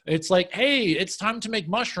whatever, it's like, hey, it's time to make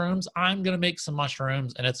mushrooms. I'm going to make some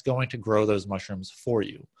mushrooms, and it's going to grow those mushrooms for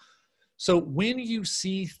you. So when you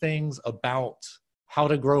see things about how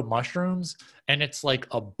to grow mushrooms and it's like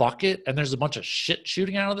a bucket and there's a bunch of shit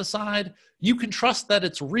shooting out of the side, you can trust that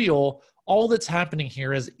it's real. All that's happening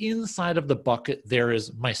here is inside of the bucket, there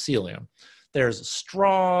is mycelium. There's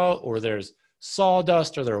straw or there's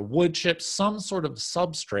sawdust or there are wood chips, some sort of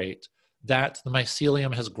substrate that the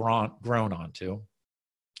mycelium has grown onto.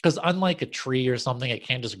 Because unlike a tree or something, it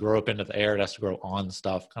can't just grow up into the air. It has to grow on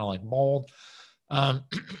stuff, kind of like mold.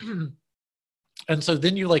 And so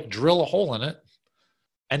then you like drill a hole in it.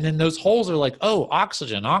 And then those holes are like, oh,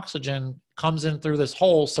 oxygen. Oxygen comes in through this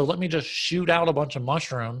hole. So let me just shoot out a bunch of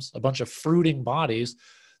mushrooms, a bunch of fruiting bodies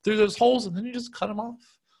through those holes. And then you just cut them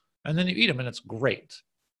off. And then you eat them and it's great.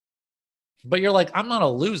 But you're like, I'm not a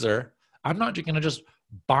loser. I'm not going to just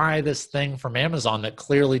buy this thing from Amazon that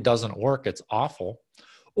clearly doesn't work. It's awful.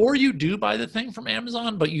 Or you do buy the thing from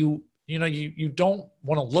Amazon, but you don't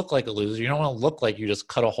want to look like a loser. You don't want to look like you just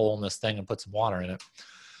cut a hole in this thing and put some water in it.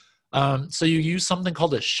 So you use something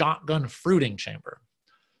called a shotgun fruiting chamber.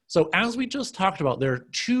 So as we just talked about, there are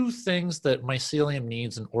two things that mycelium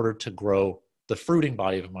needs in order to grow the fruiting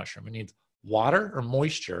body of a mushroom. It needs water or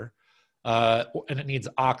moisture, and it needs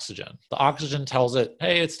oxygen. The oxygen tells it,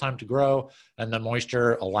 hey, it's time to grow, and the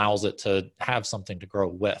moisture allows it to have something to grow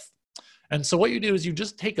with. And so what you do is you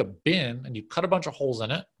just take a bin and you cut a bunch of holes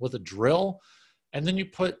in it with a drill, and then you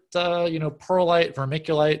put, perlite,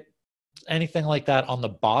 vermiculite, anything like that on the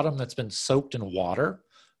bottom that's been soaked in water.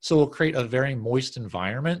 So it'll create a very moist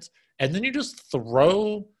environment. And then you just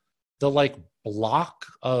throw the like block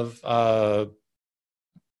of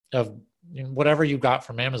whatever you got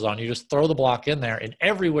from Amazon. You just throw the block in there, and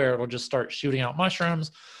everywhere it'll just start shooting out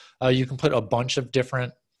mushrooms. You can put a bunch of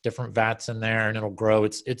different vats in there, and it'll grow.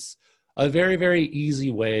 It's a very, very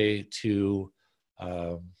easy way to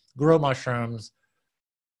grow mushrooms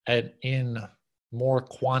in more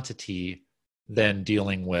quantity than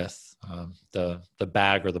dealing with the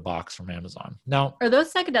bag or the box from Amazon. Now, are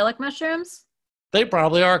those psychedelic mushrooms? They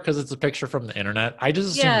probably are, because it's a picture from the internet. I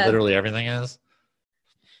just assume literally everything is.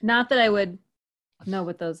 Not that I would know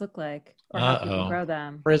what those look like or how people grow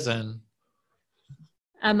them. Prison.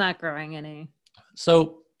 I'm not growing any.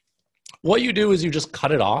 So what you do is you just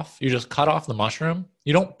cut it off. You just cut off the mushroom.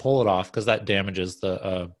 You don't pull it off because that damages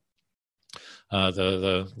the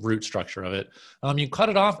root structure of it. You cut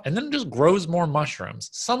it off, and then it just grows more mushrooms.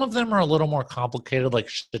 Some of them are a little more complicated, like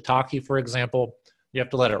shiitake, for example. You have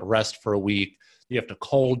to let it rest for a week. You have to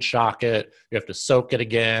cold shock it. You have to soak it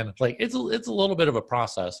again. Like it's a little bit of a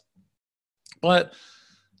process, but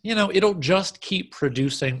it'll just keep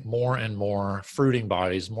producing more and more fruiting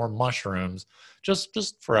bodies, more mushrooms,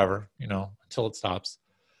 just forever, until it stops.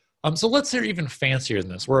 So let's say even fancier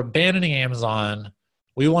than this. We're abandoning Amazon.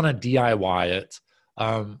 We want to DIY it.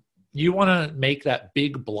 You want to make that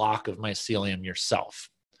big block of mycelium yourself.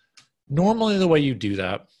 Normally, the way you do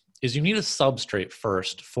that is you need a substrate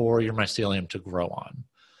first for your mycelium to grow on.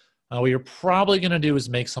 What you're probably going to do is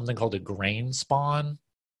make something called a grain spawn,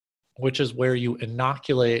 which is where you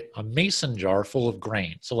inoculate a mason jar full of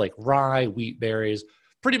grain. So like rye, wheat berries,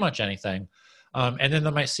 pretty much anything. And then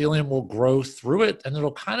the mycelium will grow through it, and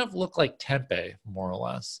it'll kind of look like tempeh, more or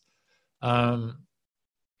less.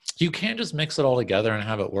 You can't just mix it all together and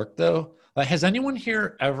have it work, though. Has anyone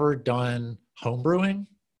here ever done home brewing?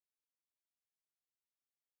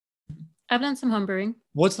 I've done some home brewing.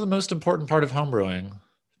 What's the most important part of home brewing?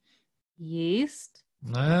 Yeast.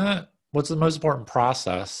 What's the most important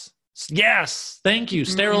process? Yes, thank you.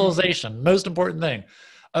 Sterilization, most important thing.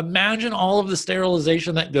 Imagine all of the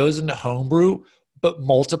sterilization that goes into homebrew, but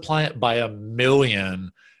multiply it by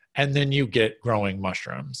 1,000,000, and then you get growing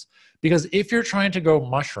mushrooms. Because if you're trying to grow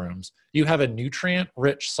mushrooms, you have a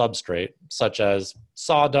nutrient-rich substrate, such as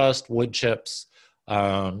sawdust, wood chips,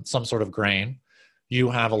 some sort of grain. You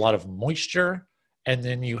have a lot of moisture, and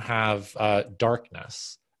then you have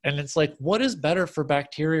darkness. And it's like, what is better for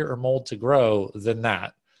bacteria or mold to grow than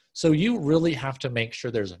that? So you really have to make sure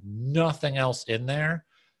there's nothing else in there.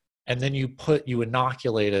 And then you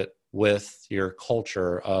inoculate it with your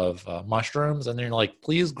culture of mushrooms. And then you're like,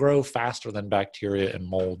 please grow faster than bacteria and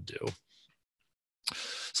mold do.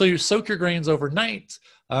 So you soak your grains overnight.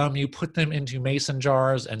 You put them into mason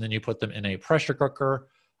jars, and then you put them in a pressure cooker.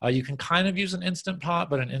 You can kind of use an Instant Pot,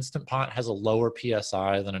 but an Instant Pot has a lower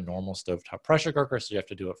PSI than a normal stovetop pressure cooker, so you have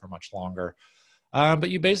to do it for much longer. But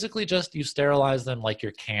you basically you sterilize them like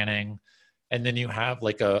you're canning, and then you have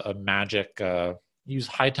like a magic, use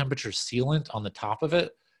high temperature sealant on the top of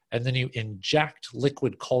it, and then you inject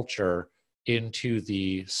liquid culture into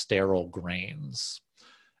the sterile grains.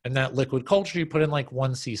 And that liquid culture you put in like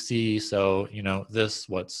 1 cc, so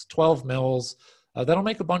what's 12 mils, that'll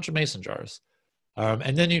make a bunch of mason jars.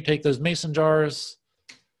 And then you take those mason jars,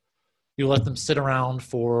 you let them sit around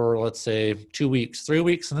for, let's say, 2 weeks, 3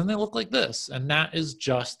 weeks, and then they look like this. And that is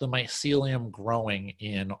just the mycelium growing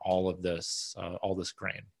in all of this, all this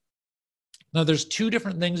grain. Now, there's 2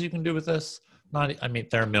 different things you can do with this. There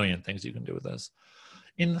are a million things you can do with this.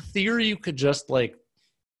 In theory, you could just like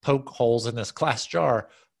poke holes in this glass jar.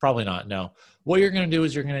 Probably not. No. What you're going to do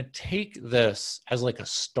is you're going to take this as like a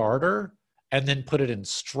starter and then put it in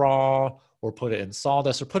straw or put it in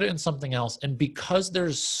sawdust or put it in something else. And because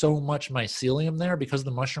there's so much mycelium there, because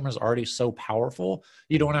the mushroom is already so powerful,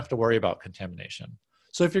 you don't have to worry about contamination.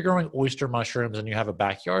 So if you're growing oyster mushrooms and you have a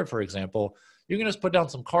backyard, for example, you can just put down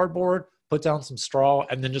some cardboard, put down some straw,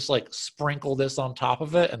 and then just like sprinkle this on top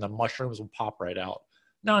of it, and the mushrooms will pop right out.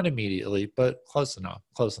 Not immediately, but close enough,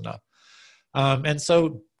 close enough. And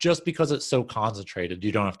so just because it's so concentrated,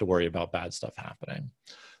 you don't have to worry about bad stuff happening.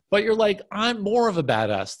 But you're like, I'm more of a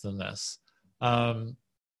badass than this.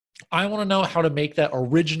 I want to know how to make that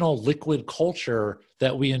original liquid culture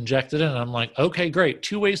that we injected in. And I'm like, okay, great.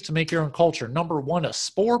 2 ways to make your own culture. Number one, a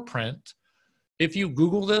spore print. If you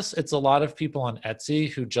Google this, it's a lot of people on Etsy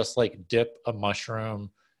who just like dip a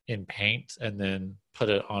mushroom in paint and then put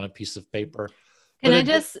it on a piece of paper. Can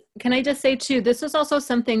I just say too, this is also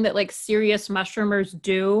something that like serious mushroomers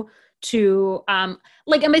do to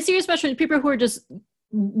like, am I serious mushrooms, people who are just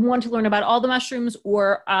want to learn about all the mushrooms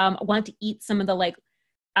or want to eat some of the like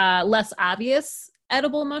less obvious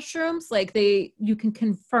edible mushrooms, like you can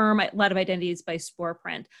confirm a lot of identities by spore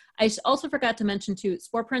print. I also forgot to mention too,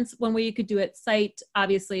 spore prints, one way you could do it, sight,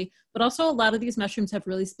 obviously, but also a lot of these mushrooms have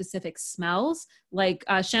really specific smells, like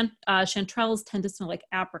chanterelles tend to smell like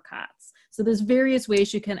apricots. So there's various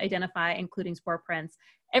ways you can identify, including spore prints.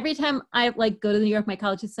 Every time I like go to the New York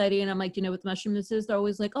Mycology Society and I'm like, do you know what the mushroom this is? They're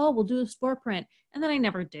always like, oh, we'll do a spore print. And then I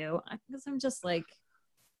never do because I'm just like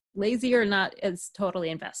lazy or not as totally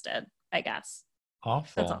invested, I guess.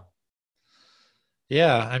 Awful. That's all.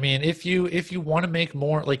 Yeah, I mean, if you want to make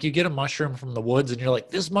more, like you get a mushroom from the woods and you're like,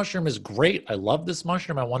 this mushroom is great. I love this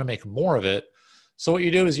mushroom. I want to make more of it. So what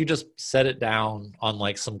you do is you just set it down on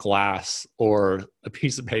like some glass or a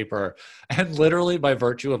piece of paper, and literally by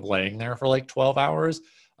virtue of laying there for like 12 hours,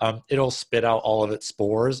 it'll spit out all of its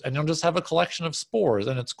spores, and you'll just have a collection of spores,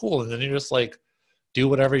 and it's cool. And then you just like do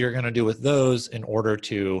whatever you're going to do with those in order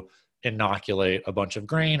to inoculate a bunch of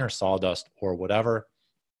grain or sawdust or whatever.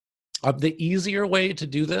 The easier way to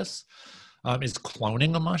do this is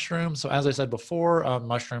cloning a mushroom. So as I said before,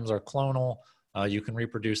 mushrooms are clonal. You can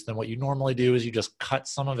reproduce them. What you normally do is you just cut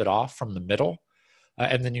some of it off from the middle,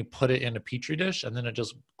 and then you put it in a petri dish, and then it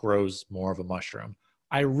just grows more of a mushroom.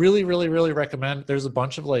 I really, really, really recommend. There's a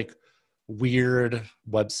bunch of like weird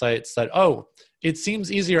websites that, oh, it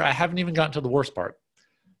seems easier. I haven't even gotten to the worst part.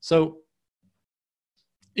 So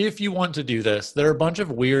if you want to do this, there are a bunch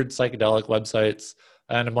of weird psychedelic websites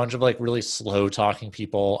and a bunch of like really slow talking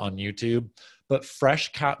people on YouTube. But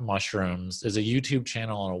Fresh Cat Mushrooms is a YouTube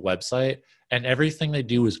channel and a website, and everything they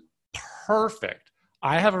do is perfect.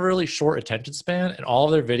 I have a really short attention span, and all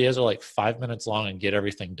of their videos are like 5 minutes long and get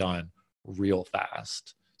everything done real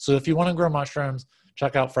fast. So if you want to grow mushrooms,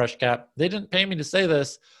 check out Fresh Cat. They didn't pay me to say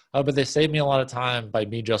this, but they saved me a lot of time by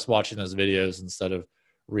me just watching those videos instead of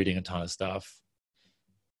reading a ton of stuff.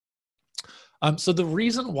 So the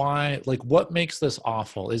reason why, like what makes this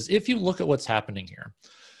awful is if you look at what's happening here.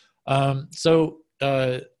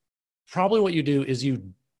 Probably what you do is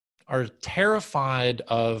you are terrified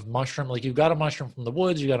of mushroom. Like you've got a mushroom from the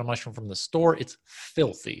woods, you got a mushroom from the store. It's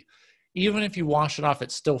filthy. Even if you wash it off,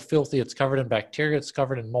 it's still filthy. It's covered in bacteria. It's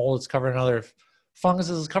covered in mold. It's covered in other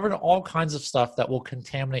funguses. It's covered in all kinds of stuff that will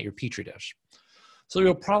contaminate your petri dish. So what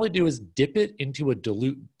you'll probably do is dip it into a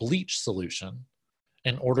dilute bleach solution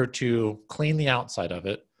in order to clean the outside of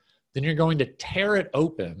it. Then you're going to tear it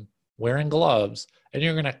open wearing gloves, and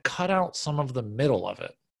you're going to cut out some of the middle of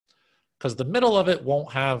it, because the middle of it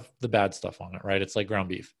won't have the bad stuff on it, right? It's like ground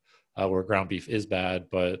beef, where ground beef is bad,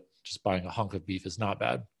 but just buying a hunk of beef is not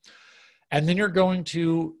bad. And then you're going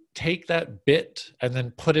to take that bit and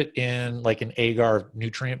then put it in like an agar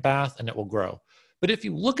nutrient bath, and it will grow. But if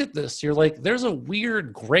you look at this, you're like, there's a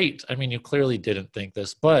weird grate. I mean, you clearly didn't think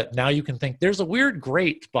this, but now you can think there's a weird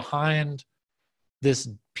grate behind this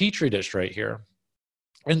petri dish right here.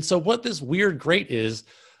 And so what this weird grate is,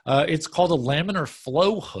 it's called a laminar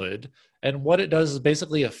flow hood. And what it does is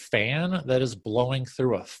basically a fan that is blowing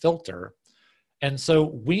through a filter. And so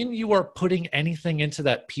when you are putting anything into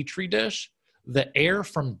that petri dish, the air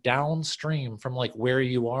from downstream, from like where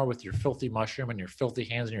you are with your filthy mushroom and your filthy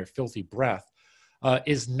hands and your filthy breath,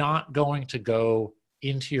 is not going to go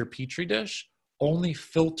into your petri dish. Only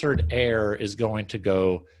filtered air is going to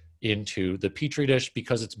go into the petri dish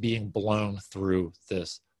because it's being blown through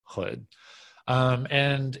this hood.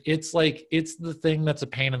 And it's like, it's the thing that's a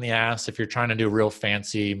pain in the ass if you're trying to do real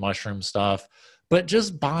fancy mushroom stuff. But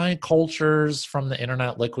just buy cultures from the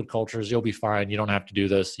internet, liquid cultures, you'll be fine. You don't have to do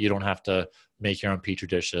this. You don't have to make your own petri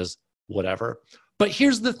dishes, whatever. But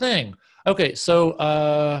here's the thing. Okay,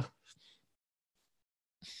 so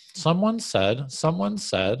someone said,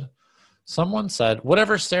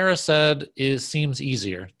 whatever Sarah said seems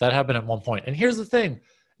easier. That happened at one point. And here's the thing.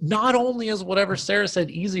 Not only is whatever Sarah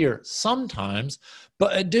said easier sometimes,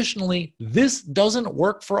 but additionally, this doesn't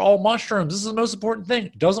work for all mushrooms. This is the most important thing.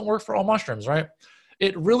 It doesn't work for all mushrooms, right?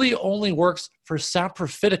 It really only works for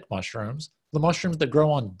saprophytic mushrooms, the mushrooms that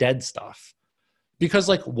grow on dead stuff. Because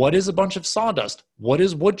like, what is a bunch of sawdust? What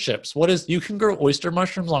is wood chips? You can grow oyster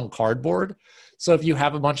mushrooms on cardboard. So if you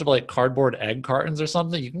have a bunch of like cardboard egg cartons or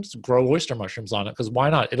something, you can just grow oyster mushrooms on it, because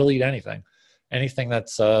why not? It'll eat anything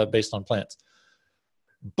that's based on plants.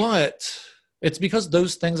 But it's because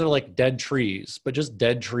those things are like dead trees, but just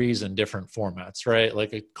dead trees in different formats, right?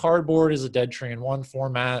 Like a cardboard is a dead tree in one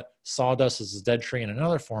format, sawdust is a dead tree in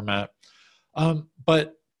another format.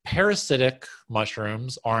 But parasitic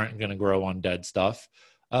mushrooms aren't going to grow on dead stuff.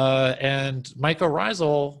 And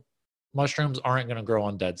mycorrhizal mushrooms aren't going to grow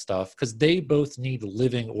on dead stuff, because they both need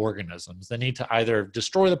living organisms. They need to either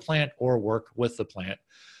destroy the plant or work with the plant.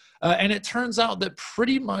 And it turns out that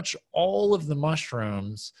pretty much all of the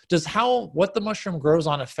mushrooms, what the mushroom grows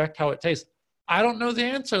on affect how it tastes? I don't know the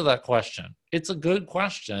answer to that question. It's a good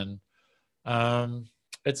question.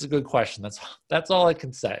 It's a good question. That's all I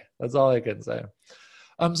can say.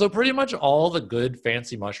 So pretty much all the good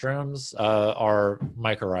fancy mushrooms are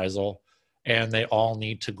mycorrhizal, and they all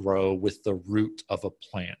need to grow with the root of a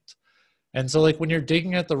plant. And so like when you're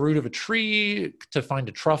digging at the root of a tree to find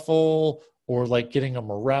a truffle, or like getting a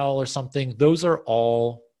morel or something, those are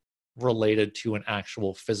all related to an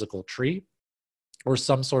actual physical tree or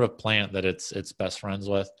some sort of plant that it's best friends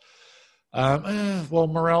with. Well,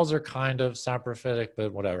 morels are kind of saprophytic,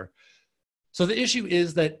 but whatever. So the issue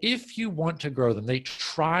is that if you want to grow them, they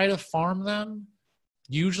try to farm them.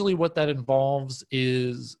 Usually what that involves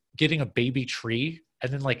is getting a baby tree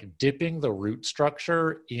and then like dipping the root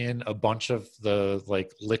structure in a bunch of the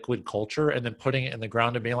like liquid culture and then putting it in the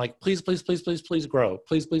ground and being like, please, please, please, please, please grow.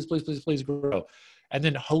 Please, please, please, please, please grow. And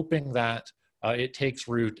then hoping that it takes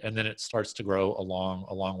root and then it starts to grow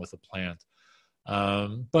along with the plant.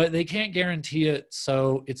 But they can't guarantee it.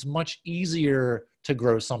 So it's much easier to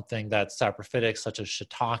grow something that's saprophytic, such as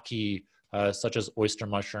shiitake, such as oyster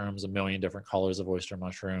mushrooms, a million different colors of oyster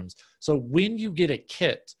mushrooms. So when you get a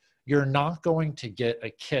kit, you're not going to get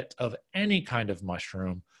a kit of any kind of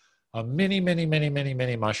mushroom. Many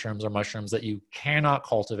mushrooms are mushrooms that you cannot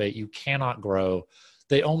cultivate, you cannot grow.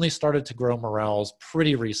 They only started to grow morels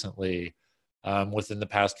pretty recently, within the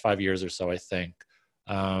past 5 years or so, I think.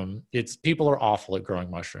 People are awful at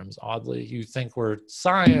growing mushrooms, oddly. You think we're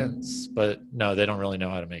science, but no, they don't really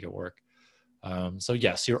know how to make it work. So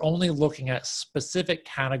yes, you're only looking at specific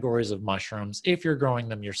categories of mushrooms if you're growing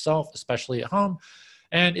them yourself, especially at home.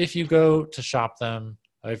 And if you go to shop them,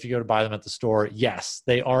 if you go to buy them at the store, yes,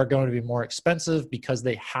 they are going to be more expensive because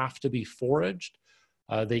they have to be foraged.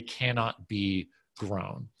 They cannot be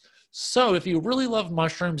grown. So if you really love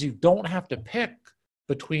mushrooms, you don't have to pick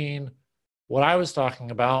between what I was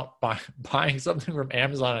talking about, buying something from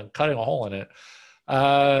Amazon and cutting a hole in it,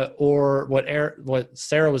 or what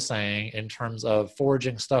Sarah was saying in terms of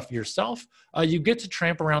foraging stuff yourself. You get to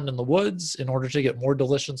tramp around in the woods in order to get more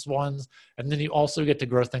delicious ones, and then you also get to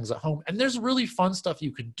grow things at home. And there's really fun stuff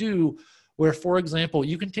you can do where, for example,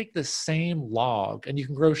 you can take the same log and you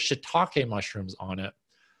can grow shiitake mushrooms on it.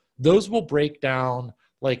 Those will break down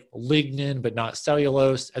like lignin, but not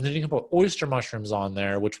cellulose. And then you can put oyster mushrooms on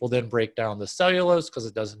there, which will then break down the cellulose because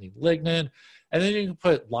it doesn't need lignin. And then you can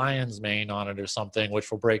put lion's mane on it or something,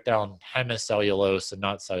 which will break down hemicellulose and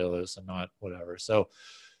not cellulose and not whatever. So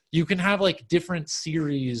you can have like different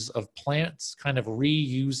series of plants kind of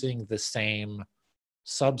reusing the same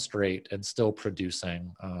substrate and still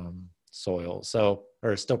producing soil.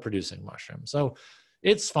 Or still producing mushrooms. So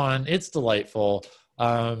it's fun. It's delightful.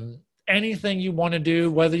 Anything you want to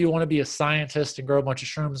do, whether you want to be a scientist and grow a bunch of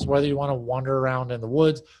shrooms, whether you want to wander around in the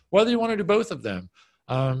woods, whether you want to do both of them,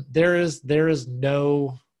 there is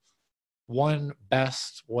no one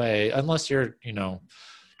best way, unless you're,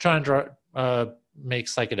 trying to make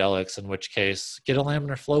psychedelics, in which case get a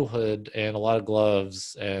laminar flow hood and a lot of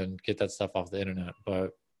gloves and get that stuff off the internet.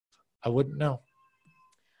 But I wouldn't know.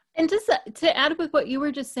 And just to add with what you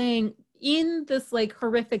were just saying, in this like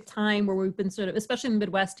horrific time where we've been sort of, especially in the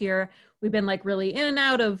Midwest here, we've been like really in and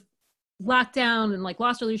out of lockdown and like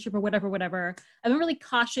lost our leadership or whatever. I've been really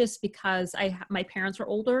cautious because my parents are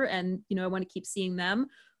older and, I want to keep seeing them.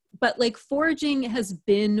 But like foraging has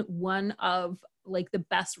been one of like the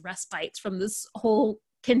best respites from this whole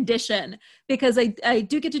condition, because I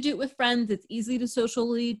do get to do it with friends. It's easy to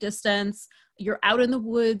socially distance. you're out in the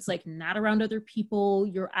woods, like not around other people.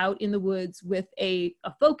 You're out in the woods with a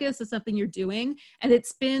focus of something you're doing. And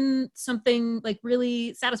it's been something like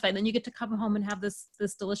really satisfying. Then you get to come home and have this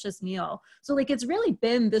delicious meal. So like, it's really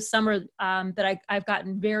been this summer that I've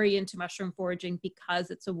gotten very into mushroom foraging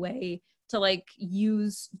because it's a way to like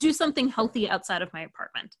do something healthy outside of my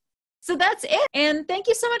apartment. So that's it. And thank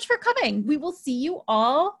you so much for coming. We will see you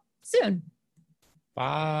all soon.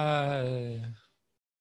 Bye.